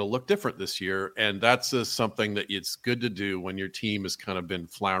program is going to look different this year. And that's something that it's good to do when your team has kind of been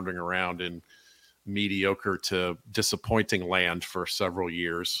floundering around in mediocre to disappointing land for several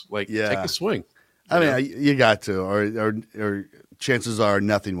years. Like, take a swing. I mean, you got to, or chances are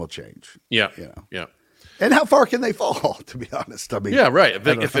nothing will change. Yeah. Yeah. And how far can they fall, to be honest? I mean, yeah, right.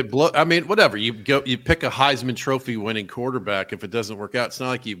 If it blow, I mean, whatever. You pick a Heisman Trophy winning quarterback. If it doesn't work out, it's not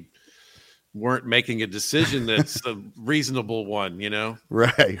like you weren't making a decision that's a reasonable one,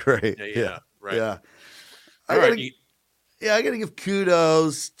 Right. Yeah. Right. Yeah. All right. Yeah, I got to give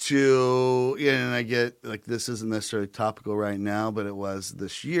kudos to, and I get like this isn't necessarily topical right now, but it was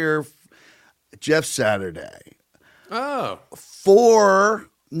this year. Jeff Saturday Oh, for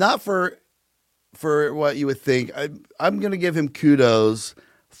not for what you would think. I'm going to give him kudos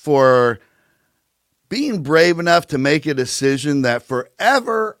for being brave enough to make a decision that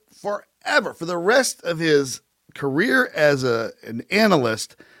forever, for the rest of his career as an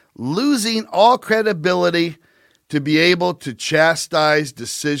analyst, losing all credibility to be able to chastise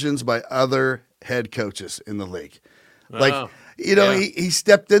decisions by other head coaches in the league. Like, oh, he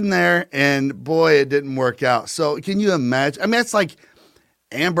stepped in there and boy, it didn't work out. So can you imagine? I mean, it's like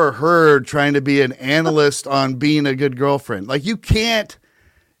Amber Heard trying to be an analyst on being a good girlfriend. Like you can't,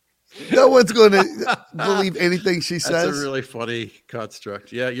 no one's going to believe anything she says. That's a really funny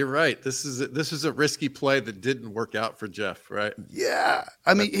construct. Yeah, you're right. This is a risky play that didn't work out for Jeff, right? Yeah.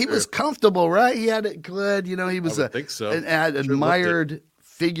 I mean, he true. was comfortable, right? He had it good. He was I would think so. an Sure admired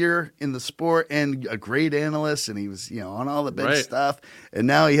figure in the sport and a great analyst. And he was, on all the big Right. stuff. And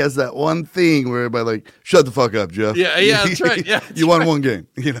now he has that one thing where everybody like, shut the fuck up, Jeff. Yeah, that's right. Yeah, you won one game,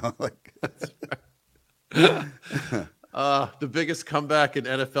 like. The biggest comeback in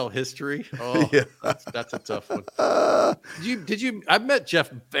NFL history. Oh, Yeah. that's a tough one. Did you? I've met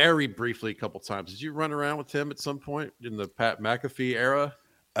Jeff very briefly a couple times. Did you run around with him at some point in the Pat McAfee era?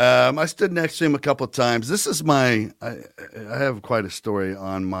 I stood next to him a couple of times. This is I have quite a story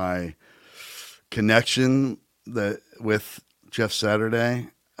on my connection with Jeff Saturday.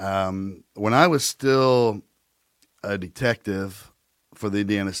 When I was still a detective for the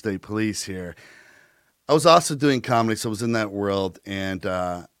Indiana State Police here, I was also doing comedy, so I was in that world. And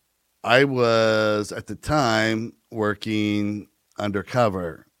I was, at the time, working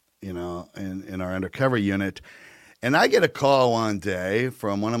undercover, in our undercover unit. And I get a call one day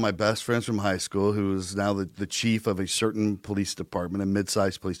from one of my best friends from high school, who is now the chief of a certain police department, a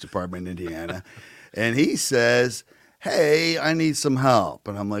mid-sized police department in Indiana. And he says, hey, I need some help.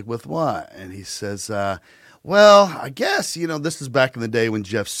 And I'm like, with what? And he says, well, I guess, this is back in the day when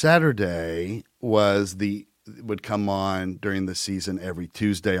Jeff Saturday would come on during the season every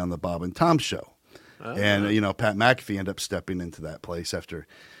Tuesday on the Bob and Tom show. Oh. And, Pat McAfee ended up stepping into that place after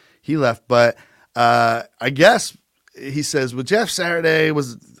he left. But I guess he says, well, Jeff Saturday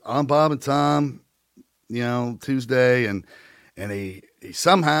was on Bob and Tom, Tuesday, and he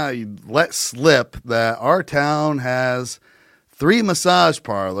somehow let slip that our town has 3 massage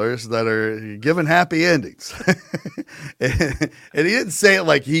parlors that are giving happy endings. And he didn't say it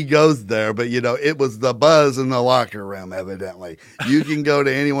like he goes there, but, it was the buzz in the locker room, evidently. You can go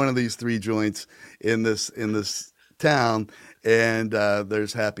to any one of these 3 joints in this town, and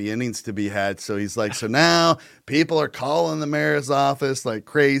there's happy endings to be had. So he's like, so now people are calling the mayor's office like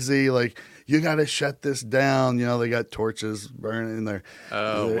crazy, like, you got to shut this down. They got torches burning there.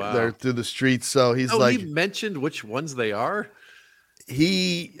 Oh, wow. They're through the streets. So he's he mentioned which ones they are?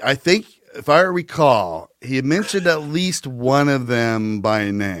 I think, if I recall, he had mentioned at least one of them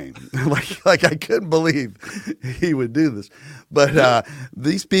by name. like I couldn't believe he would do this. But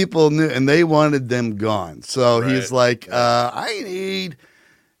these people knew, and they wanted them gone. So he's like, I need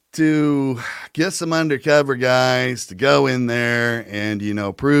to get some undercover guys to go in there and,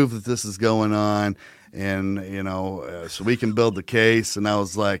 prove that this is going on. And, so we can build the case. And I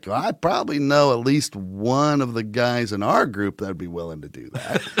was like, well, I probably know at least one of the guys in our group that'd be willing to do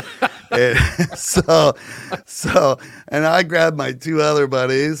that. And and I grabbed my 2 other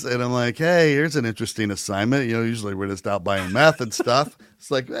buddies and I'm like, hey, here's an interesting assignment. Usually we're just out buying meth and stuff.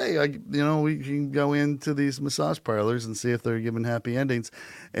 It's like, hey, we can go into these massage parlors and see if they're giving happy endings.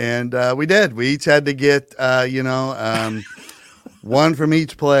 And we did. We each had to get, 1 from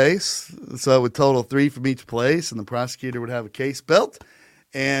each place, so it would total 3 from each place, and the prosecutor would have a case built.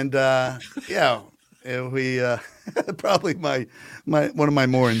 And we probably my one of my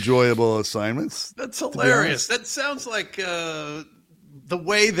more enjoyable assignments. That's hilarious. That sounds like the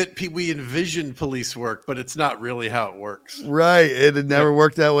way that we envision police work, but it's not really how it works. Right. It had never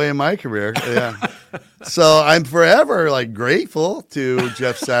worked that way in my career. Yeah. So I'm forever grateful to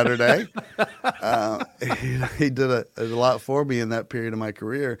Jeff Saturday. He did a lot for me in that period of my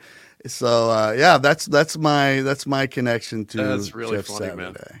career. So that's my connection to that's really Jeff funny, Saturday.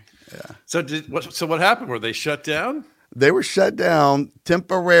 Man. Yeah. So what happened? Were they shut down? They were shut down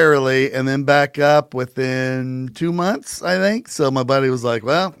temporarily and then back up within 2 months, I think. So my buddy was like,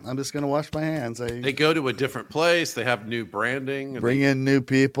 well, I'm just going to wash my hands. They go to a different place. They have new branding. Bring in new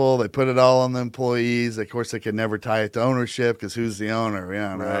people. They put it all on the employees. Of course, they could never tie it to ownership because who's the owner?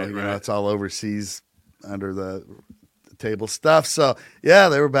 Right. It's all overseas under the table stuff. So, yeah,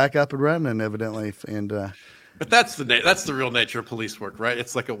 they were back up and running, evidently. And But that's the real nature of police work, right?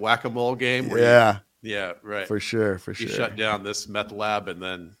 It's like a whack-a-mole game. Where yeah, right. For sure. You shut down this meth lab, and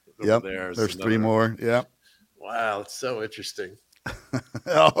then there's 3 more. Yep. Wow, it's so interesting.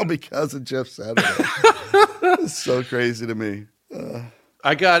 All because of Jeff Saturday. It's so crazy to me.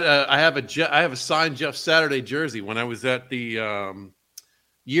 I have a signed Jeff Saturday jersey. When I was at the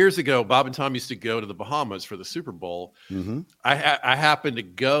years ago, Bob and Tom used to go to the Bahamas for the Super Bowl. Mm-hmm. I happened to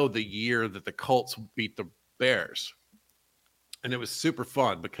go the year that the Colts beat the Bears, and it was super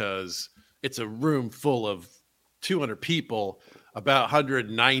fun because it's a room full of 200 people. About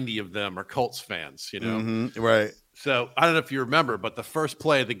 190 of them are Colts fans, Mm-hmm. Right. So I don't know if you remember, but the first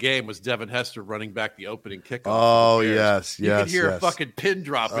play of the game was Devin Hester running back the opening kickoff. Oh, yes. You could hear a fucking pin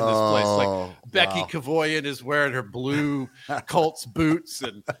drop in this place. Like Becky Kavoyan is wearing her blue Colts boots,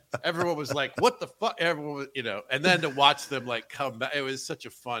 and everyone was like, what the fuck? Everyone was, and then to watch them like come back, it was such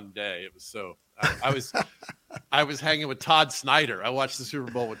a fun day. It was so, I was hanging with Todd Snyder. I watched the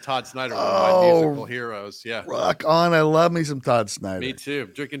Super Bowl with Todd Snyder, one of my musical heroes. Yeah. Rock on. I love me some Todd Snyder. Me too.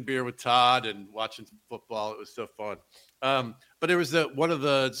 Drinking beer with Todd and watching football. It was so fun. But it was one of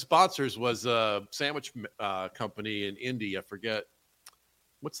the sponsors was a sandwich company in Indy. I forget.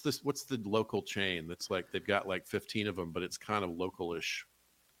 What's the local chain that's like, they've got like 15 of them, but it's kind of local-ish.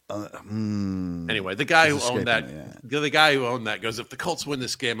 Anyway, the guy who owned that goes, if the Colts win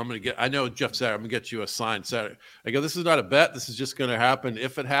this game, I know Jeff Saturday, I'm going to get you a signed Saturday. I go, this is not a bet. This is just going to happen.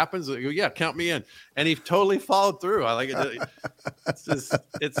 If it happens, I go, yeah, count me in. And he totally followed through. I like it.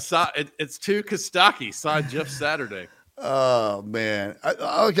 It's too Kostaki signed Jeff Saturday. Oh man.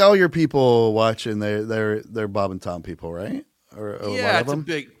 All your people watching, they're Bob and Tom people, right? Or yeah, it's a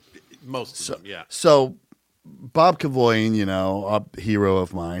big, most of them. Yeah. So Bob Kavoyan, a hero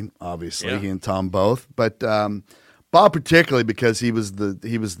of mine, obviously, he and Tom both, but Bob particularly because he was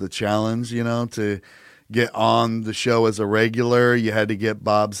the challenge, to get on the show as a regular. You had to get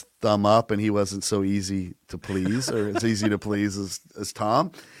Bob's thumb up, and he wasn't so easy to please, or as easy to please as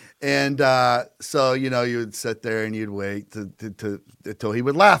Tom. And so you would sit there and you'd wait until he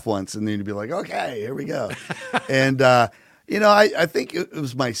would laugh once, and then you'd be like, okay, here we go. And I think it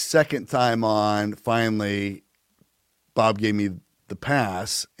was my second time on. Finally, Bob gave me the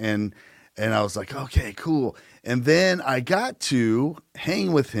pass, and I was like, okay, cool. And then I got to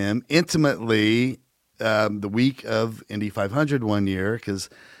hang with him intimately the week of Indy 500 one year because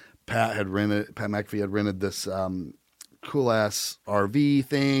Pat McAfee had rented this cool ass RV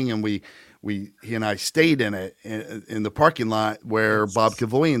thing, and he and I stayed in it in the parking lot where Bob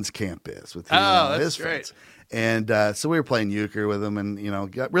Kavoyan's camp is with his friends. And so we were playing euchre with him, and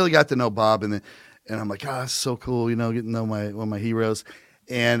really got to know Bob, and I'm like, it's so cool, getting to know one of my heroes.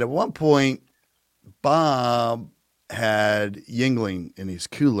 And at one point, Bob had Yuengling in his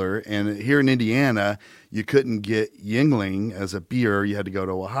cooler, and here in Indiana, you couldn't get Yuengling as a beer. You had to go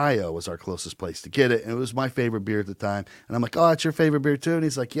to Ohio, was our closest place to get it, and it was my favorite beer at the time. And I'm like, oh, it's your favorite beer too? And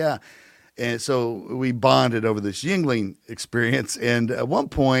he's like, yeah. And so we bonded over this Yuengling experience. And at one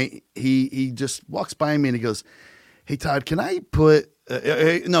point, he just walks by me and he goes, hey, Todd, can I put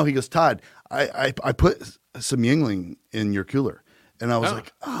no, he goes, Todd, I put some Yuengling in your cooler. And I was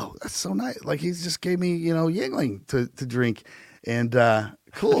like, oh, that's so nice. Like, he just gave me, Yuengling to drink. And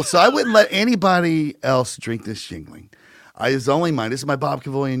cool. So I wouldn't let anybody else drink this Yuengling. It's only mine. This is my Bob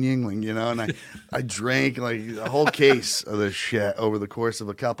Kavoyan Yuengling, and I drank like a whole case of this shit over the course of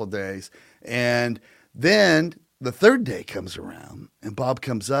a couple of days. And then the third day comes around, and Bob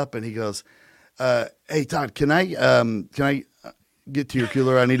comes up and he goes, hey, Todd, can I get to your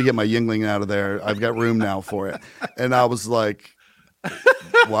cooler? I need to get my Yuengling out of there. I've got room now for it. And I was like,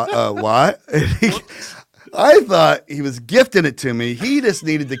 what? I thought he was gifting it to me. He just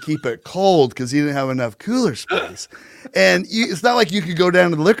needed to keep it cold because he didn't have enough cooler space. And it's not like you could go down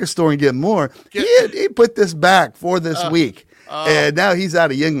to the liquor store and get more. He put this back for this week. And now he's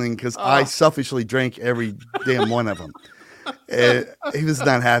out of Yuengling because I selfishly drank every damn one of them. And he was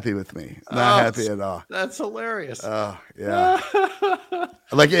not happy with me. Not happy at all. That's hilarious. Oh, yeah.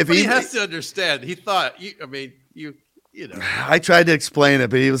 Like if he has to understand. He thought, I tried to explain it,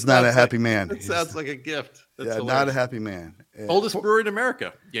 but he was not a happy man. It sounds like a gift. That's hilarious. Not a happy man. Oldest brewery in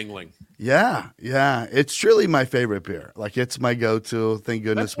America, Yuengling. Yeah. It's truly my favorite beer. Like, it's my go-to. Thank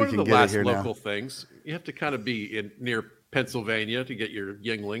goodness we can get it here now. That's one of the last local things. You have to kind of be near Pennsylvania to get your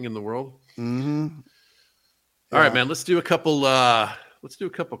Yuengling in the world. Mm-hmm. All right, man. Let's do a couple.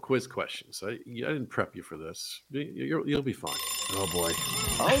 Quiz questions. I didn't prep you for this. You'll be fine. Oh boy.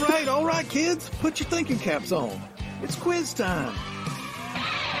 All right, kids. Put your thinking caps on. It's quiz time.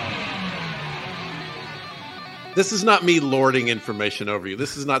 This is not me lording information over you.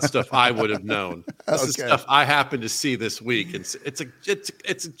 This is not stuff I would have known. This is Okay. stuff I happened to see this week, and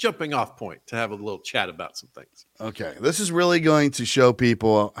it's a jumping off point to have a little chat about some things. Okay, this is really going to show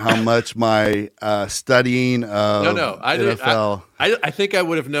people how much my studying of NFL. I think I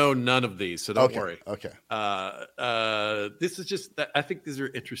would have known none of these, so don't worry. Okay. This is just. I think these are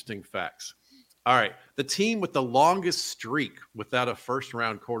interesting facts. All right, the team with the longest streak without a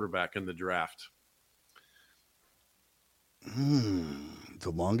first-round quarterback in the draft. The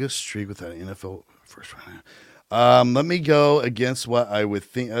longest streak without an NFL first round. Let me go against what I would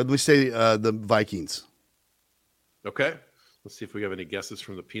think. Let me say the Vikings. Okay. Let's see if we have any guesses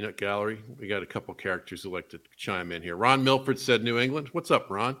from the peanut gallery. We got a couple characters who like to chime in here. Ron Milford said New England. What's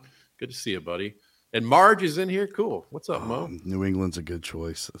up, Ron? Good to see you, buddy. And Marge is in here. Cool. What's up, Mo? New England's a good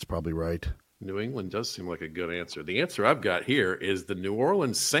choice. That's probably right. New England does seem like a good answer. The answer I've got here is the New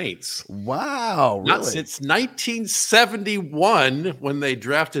Orleans Saints. Wow, really? Not since 1971 when they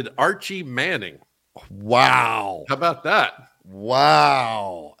drafted Archie Manning. Wow. How about that?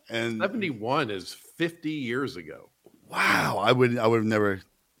 Wow. And 71 is 50 years ago. Wow. I would have never.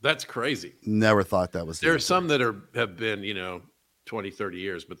 That's crazy. Never thought that was. There are some that have been 20, 30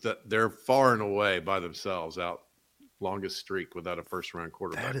 years, but they're far and away by themselves out. Longest streak without a first-round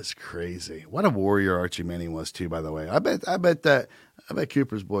quarterback. That is crazy. What a warrior Archie Manning was too, by the way. I bet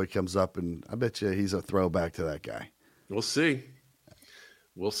Cooper's boy comes up, and I bet you he's a throwback to that guy. We'll see.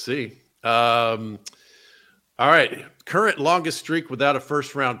 All right. Current longest streak without a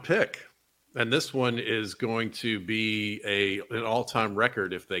first-round pick. And this one is going to be an all-time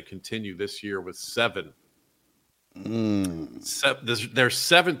record if they continue this year with 7. Their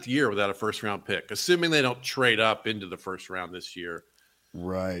 7th year without a first-round pick. Assuming they don't trade up into the first round this year,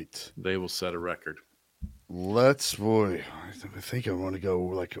 right? They will set a record. I think I want to go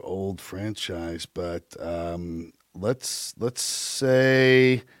like an old franchise, but let's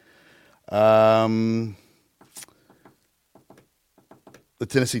say the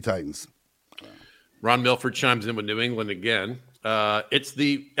Tennessee Titans. Ron Milford chimes in with New England again. It's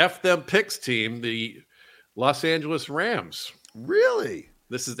the F them picks team, the Los Angeles Rams. Really?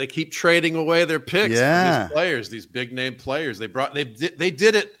 They keep trading away their picks for these players, these big name players. They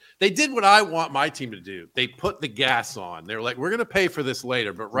did it. They did what I want my team to do. They put the gas on. They're like, we're going to pay for this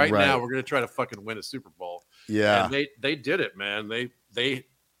later, but right now we're going to try to fucking win a Super Bowl. Yeah. And they did it, man. They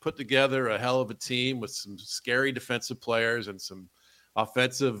put together a hell of a team with some scary defensive players and some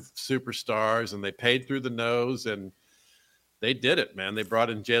offensive superstars, and they paid through the nose, and they did it, man. They brought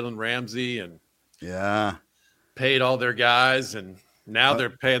in Jalen Ramsey and paid all their guys, and now they're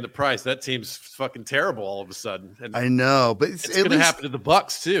paying the price. That team's fucking terrible all of a sudden. And I know, but it's going to happen to the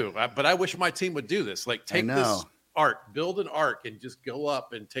Bucs too. But I wish my team would do this. Like, take this arc, build an arc, and just go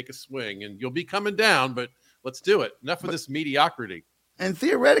up and take a swing. And you'll be coming down, but let's do it. Enough of this mediocrity. And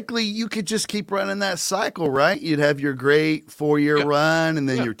theoretically, you could just keep running that cycle, right? You'd have your great 4-year run, and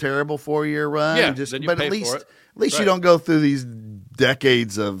then your terrible 4-year run. Yeah, and just, then you but pay at least, for it. At least you don't go through these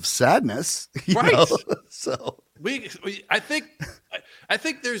decades of sadness, you know? So I think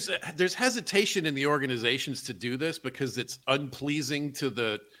there's hesitation in the organizations to do this because it's unpleasing to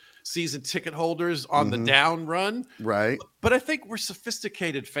the season ticket holders on the down run. Right. But I think we're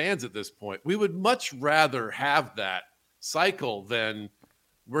sophisticated fans at this point. We would much rather have that cycle than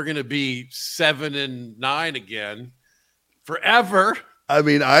we're going to be 7-9 again forever. I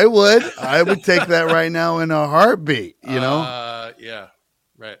mean, I would take that right now in a heartbeat, you know? Yeah,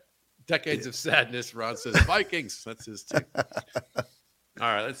 right. Decades of sadness. Ron says Vikings. That's his team. All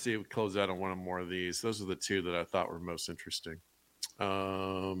right, let's see if we close out on one or more of these. Those are the two that I thought were most interesting.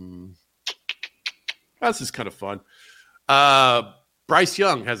 This is kind of fun. Bryce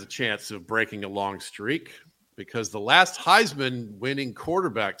Young has a chance of breaking a long streak because the last Heisman winning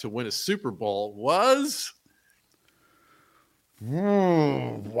quarterback to win a Super Bowl was...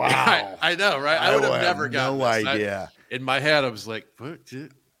 wow. I know, right? I would have never gotten no idea. In my head, I was like, what?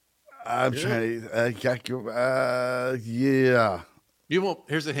 I'm trying to, yeah. You won't,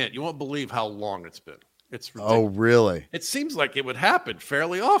 here's a hint. You won't believe how long it's been. It's ridiculous. Oh, really? It seems like it would happen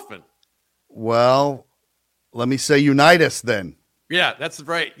fairly often. Well, let me say Unitas then. Yeah, that's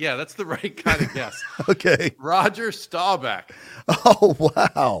right. Yeah, that's the right kind of guess. Okay. Roger Staubach. Oh,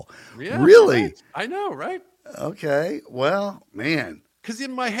 wow. Yeah, really? Right. I know, right? Okay. Well, man. Because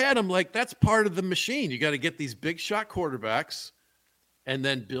in my head, I'm like, that's part of the machine. You got to get these big shot quarterbacks and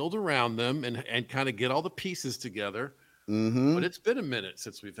then build around them and kind of get all the pieces together. Mm-hmm. But it's been a minute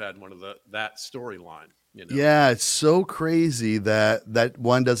since we've had one of that storyline. You know? Yeah, it's so crazy that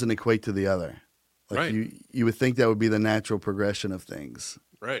one doesn't equate to the other. Like Right. you would think that would be the natural progression of things.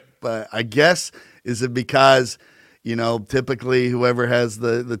 Right. But I guess, is it because, typically whoever has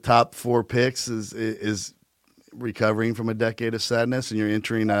the top 4 picks is recovering from a decade of sadness and you're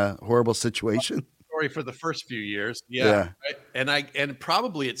entering a horrible situation? Story for the first few years. Yeah. Yeah. Right? And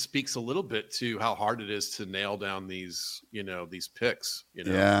probably it speaks a little bit to how hard it is to nail down these picks,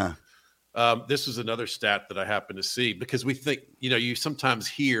 Yeah. This was another stat that I happened to see because we think, you sometimes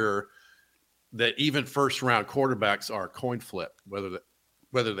hear that even first round quarterbacks are a coin flip,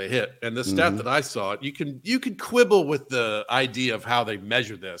 whether they hit. And the stat that I saw, you can quibble with the idea of how they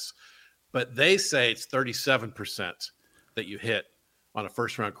measure this, but they say it's 37% that you hit on a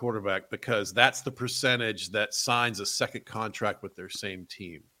first round quarterback because that's the percentage that signs a second contract with their same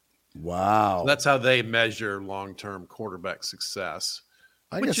team. Wow. So that's how they measure long-term quarterback success.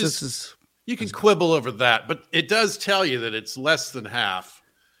 I guess this is. You can quibble over that, but it does tell you that it's less than half.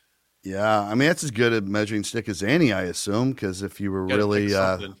 Yeah, I mean, that's as good a measuring stick as any, I assume, because if you were really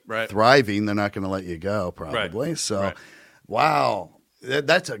right. thriving, they're not going to let you go, probably. Right. So, Right. Wow,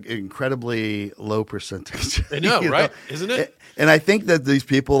 that's an incredibly low percentage. I know, right? Isn't it? And I think that these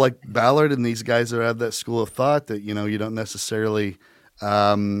people like Ballard and these guys that have that school of thought that, you don't necessarily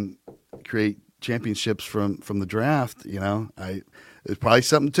create championships from the draft, there's probably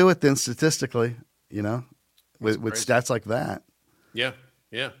something to it then statistically, with stats like that. Yeah.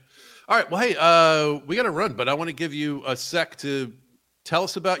 Yeah. All right. Well, hey, we got to run, but I want to give you a sec to tell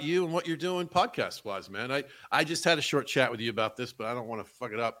us about you and what you're doing podcast wise, man. I just had a short chat with you about this, but I don't want to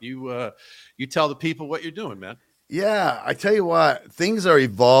fuck it up. You tell the people what you're doing, man. Yeah, I tell you what, things are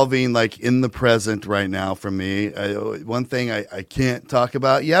evolving like in the present right now for me. One thing I can't talk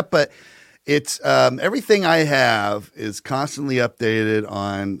about yet, but it's everything I have is constantly updated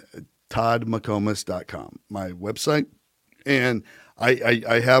on toddmccomas.com, my website. And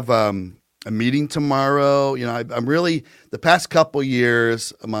I have a meeting tomorrow. I'm really, the past couple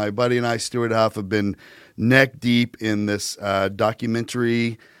years, my buddy and I, Stuart Huff, have been neck deep in this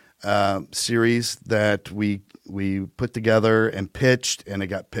documentary series that we put together and pitched, and it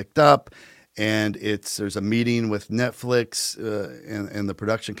got picked up. And there's a meeting with Netflix and the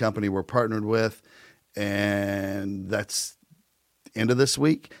production company we're partnered with, and that's end of this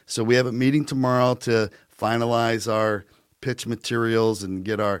week. So we have a meeting tomorrow to finalize our pitch materials and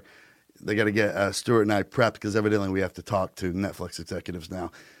they got to get Stuart and I prepped because evidently we have to talk to Netflix executives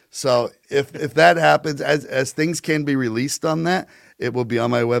now. So if that happens, as things can be released on that, it will be on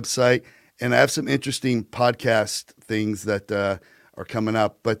my website. And I have some interesting podcast things that are coming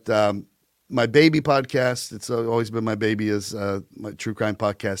up. But my baby podcast, it's always been my baby, is my True Crime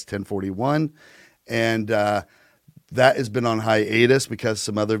Podcast 1041. And that has been on hiatus because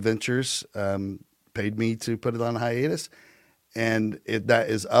some other ventures paid me to put it on hiatus. And that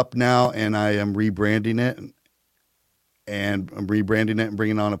is up now, and I am rebranding it. And I'm rebranding it and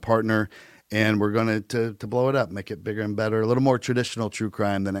bringing on a partner. And we're going to blow it up, make it bigger and better, a little more traditional true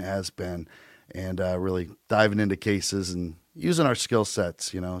crime than it has been, and really diving into cases and using our skill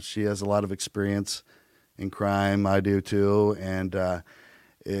sets. She has a lot of experience in crime. I do too. And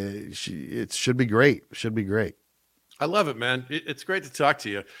it should be great. Should be great. I love it, man. It's great to talk to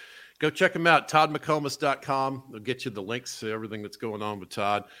you. Go check him out, toddmccomas.com. They'll get you the links to everything that's going on with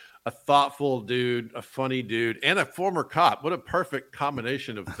Todd. A thoughtful dude, a funny dude, and a former cop. What a perfect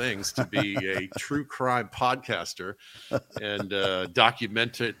combination of things to be a true crime podcaster and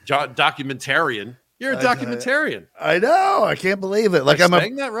documentarian. You're a documentarian. I know. I can't believe it. Like I'm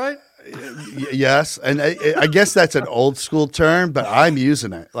saying that right? Yes, and I guess that's an old school term, but I'm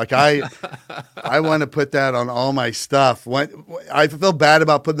using it. Like I want to put that on all my stuff. I feel bad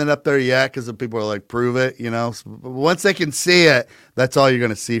about putting it up there yet because the people are like, prove it, Once they can see it, that's all you're going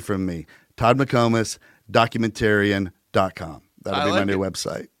to see from me. Todd McComas, documentarian.com. That'll be my new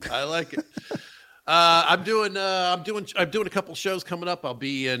website. I like it. I'm doing a couple shows coming up. I'll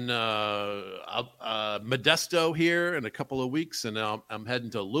be in Modesto here in a couple of weeks, and I'm heading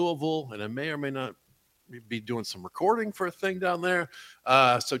to Louisville, and I may or may not be doing some recording for a thing down there.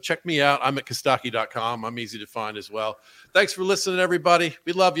 So check me out. I'm at Kostaki.com. I'm easy to find as well. Thanks for listening, everybody.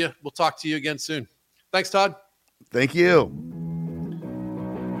 We love you. We'll talk to you again soon. Thanks, Todd. Thank you.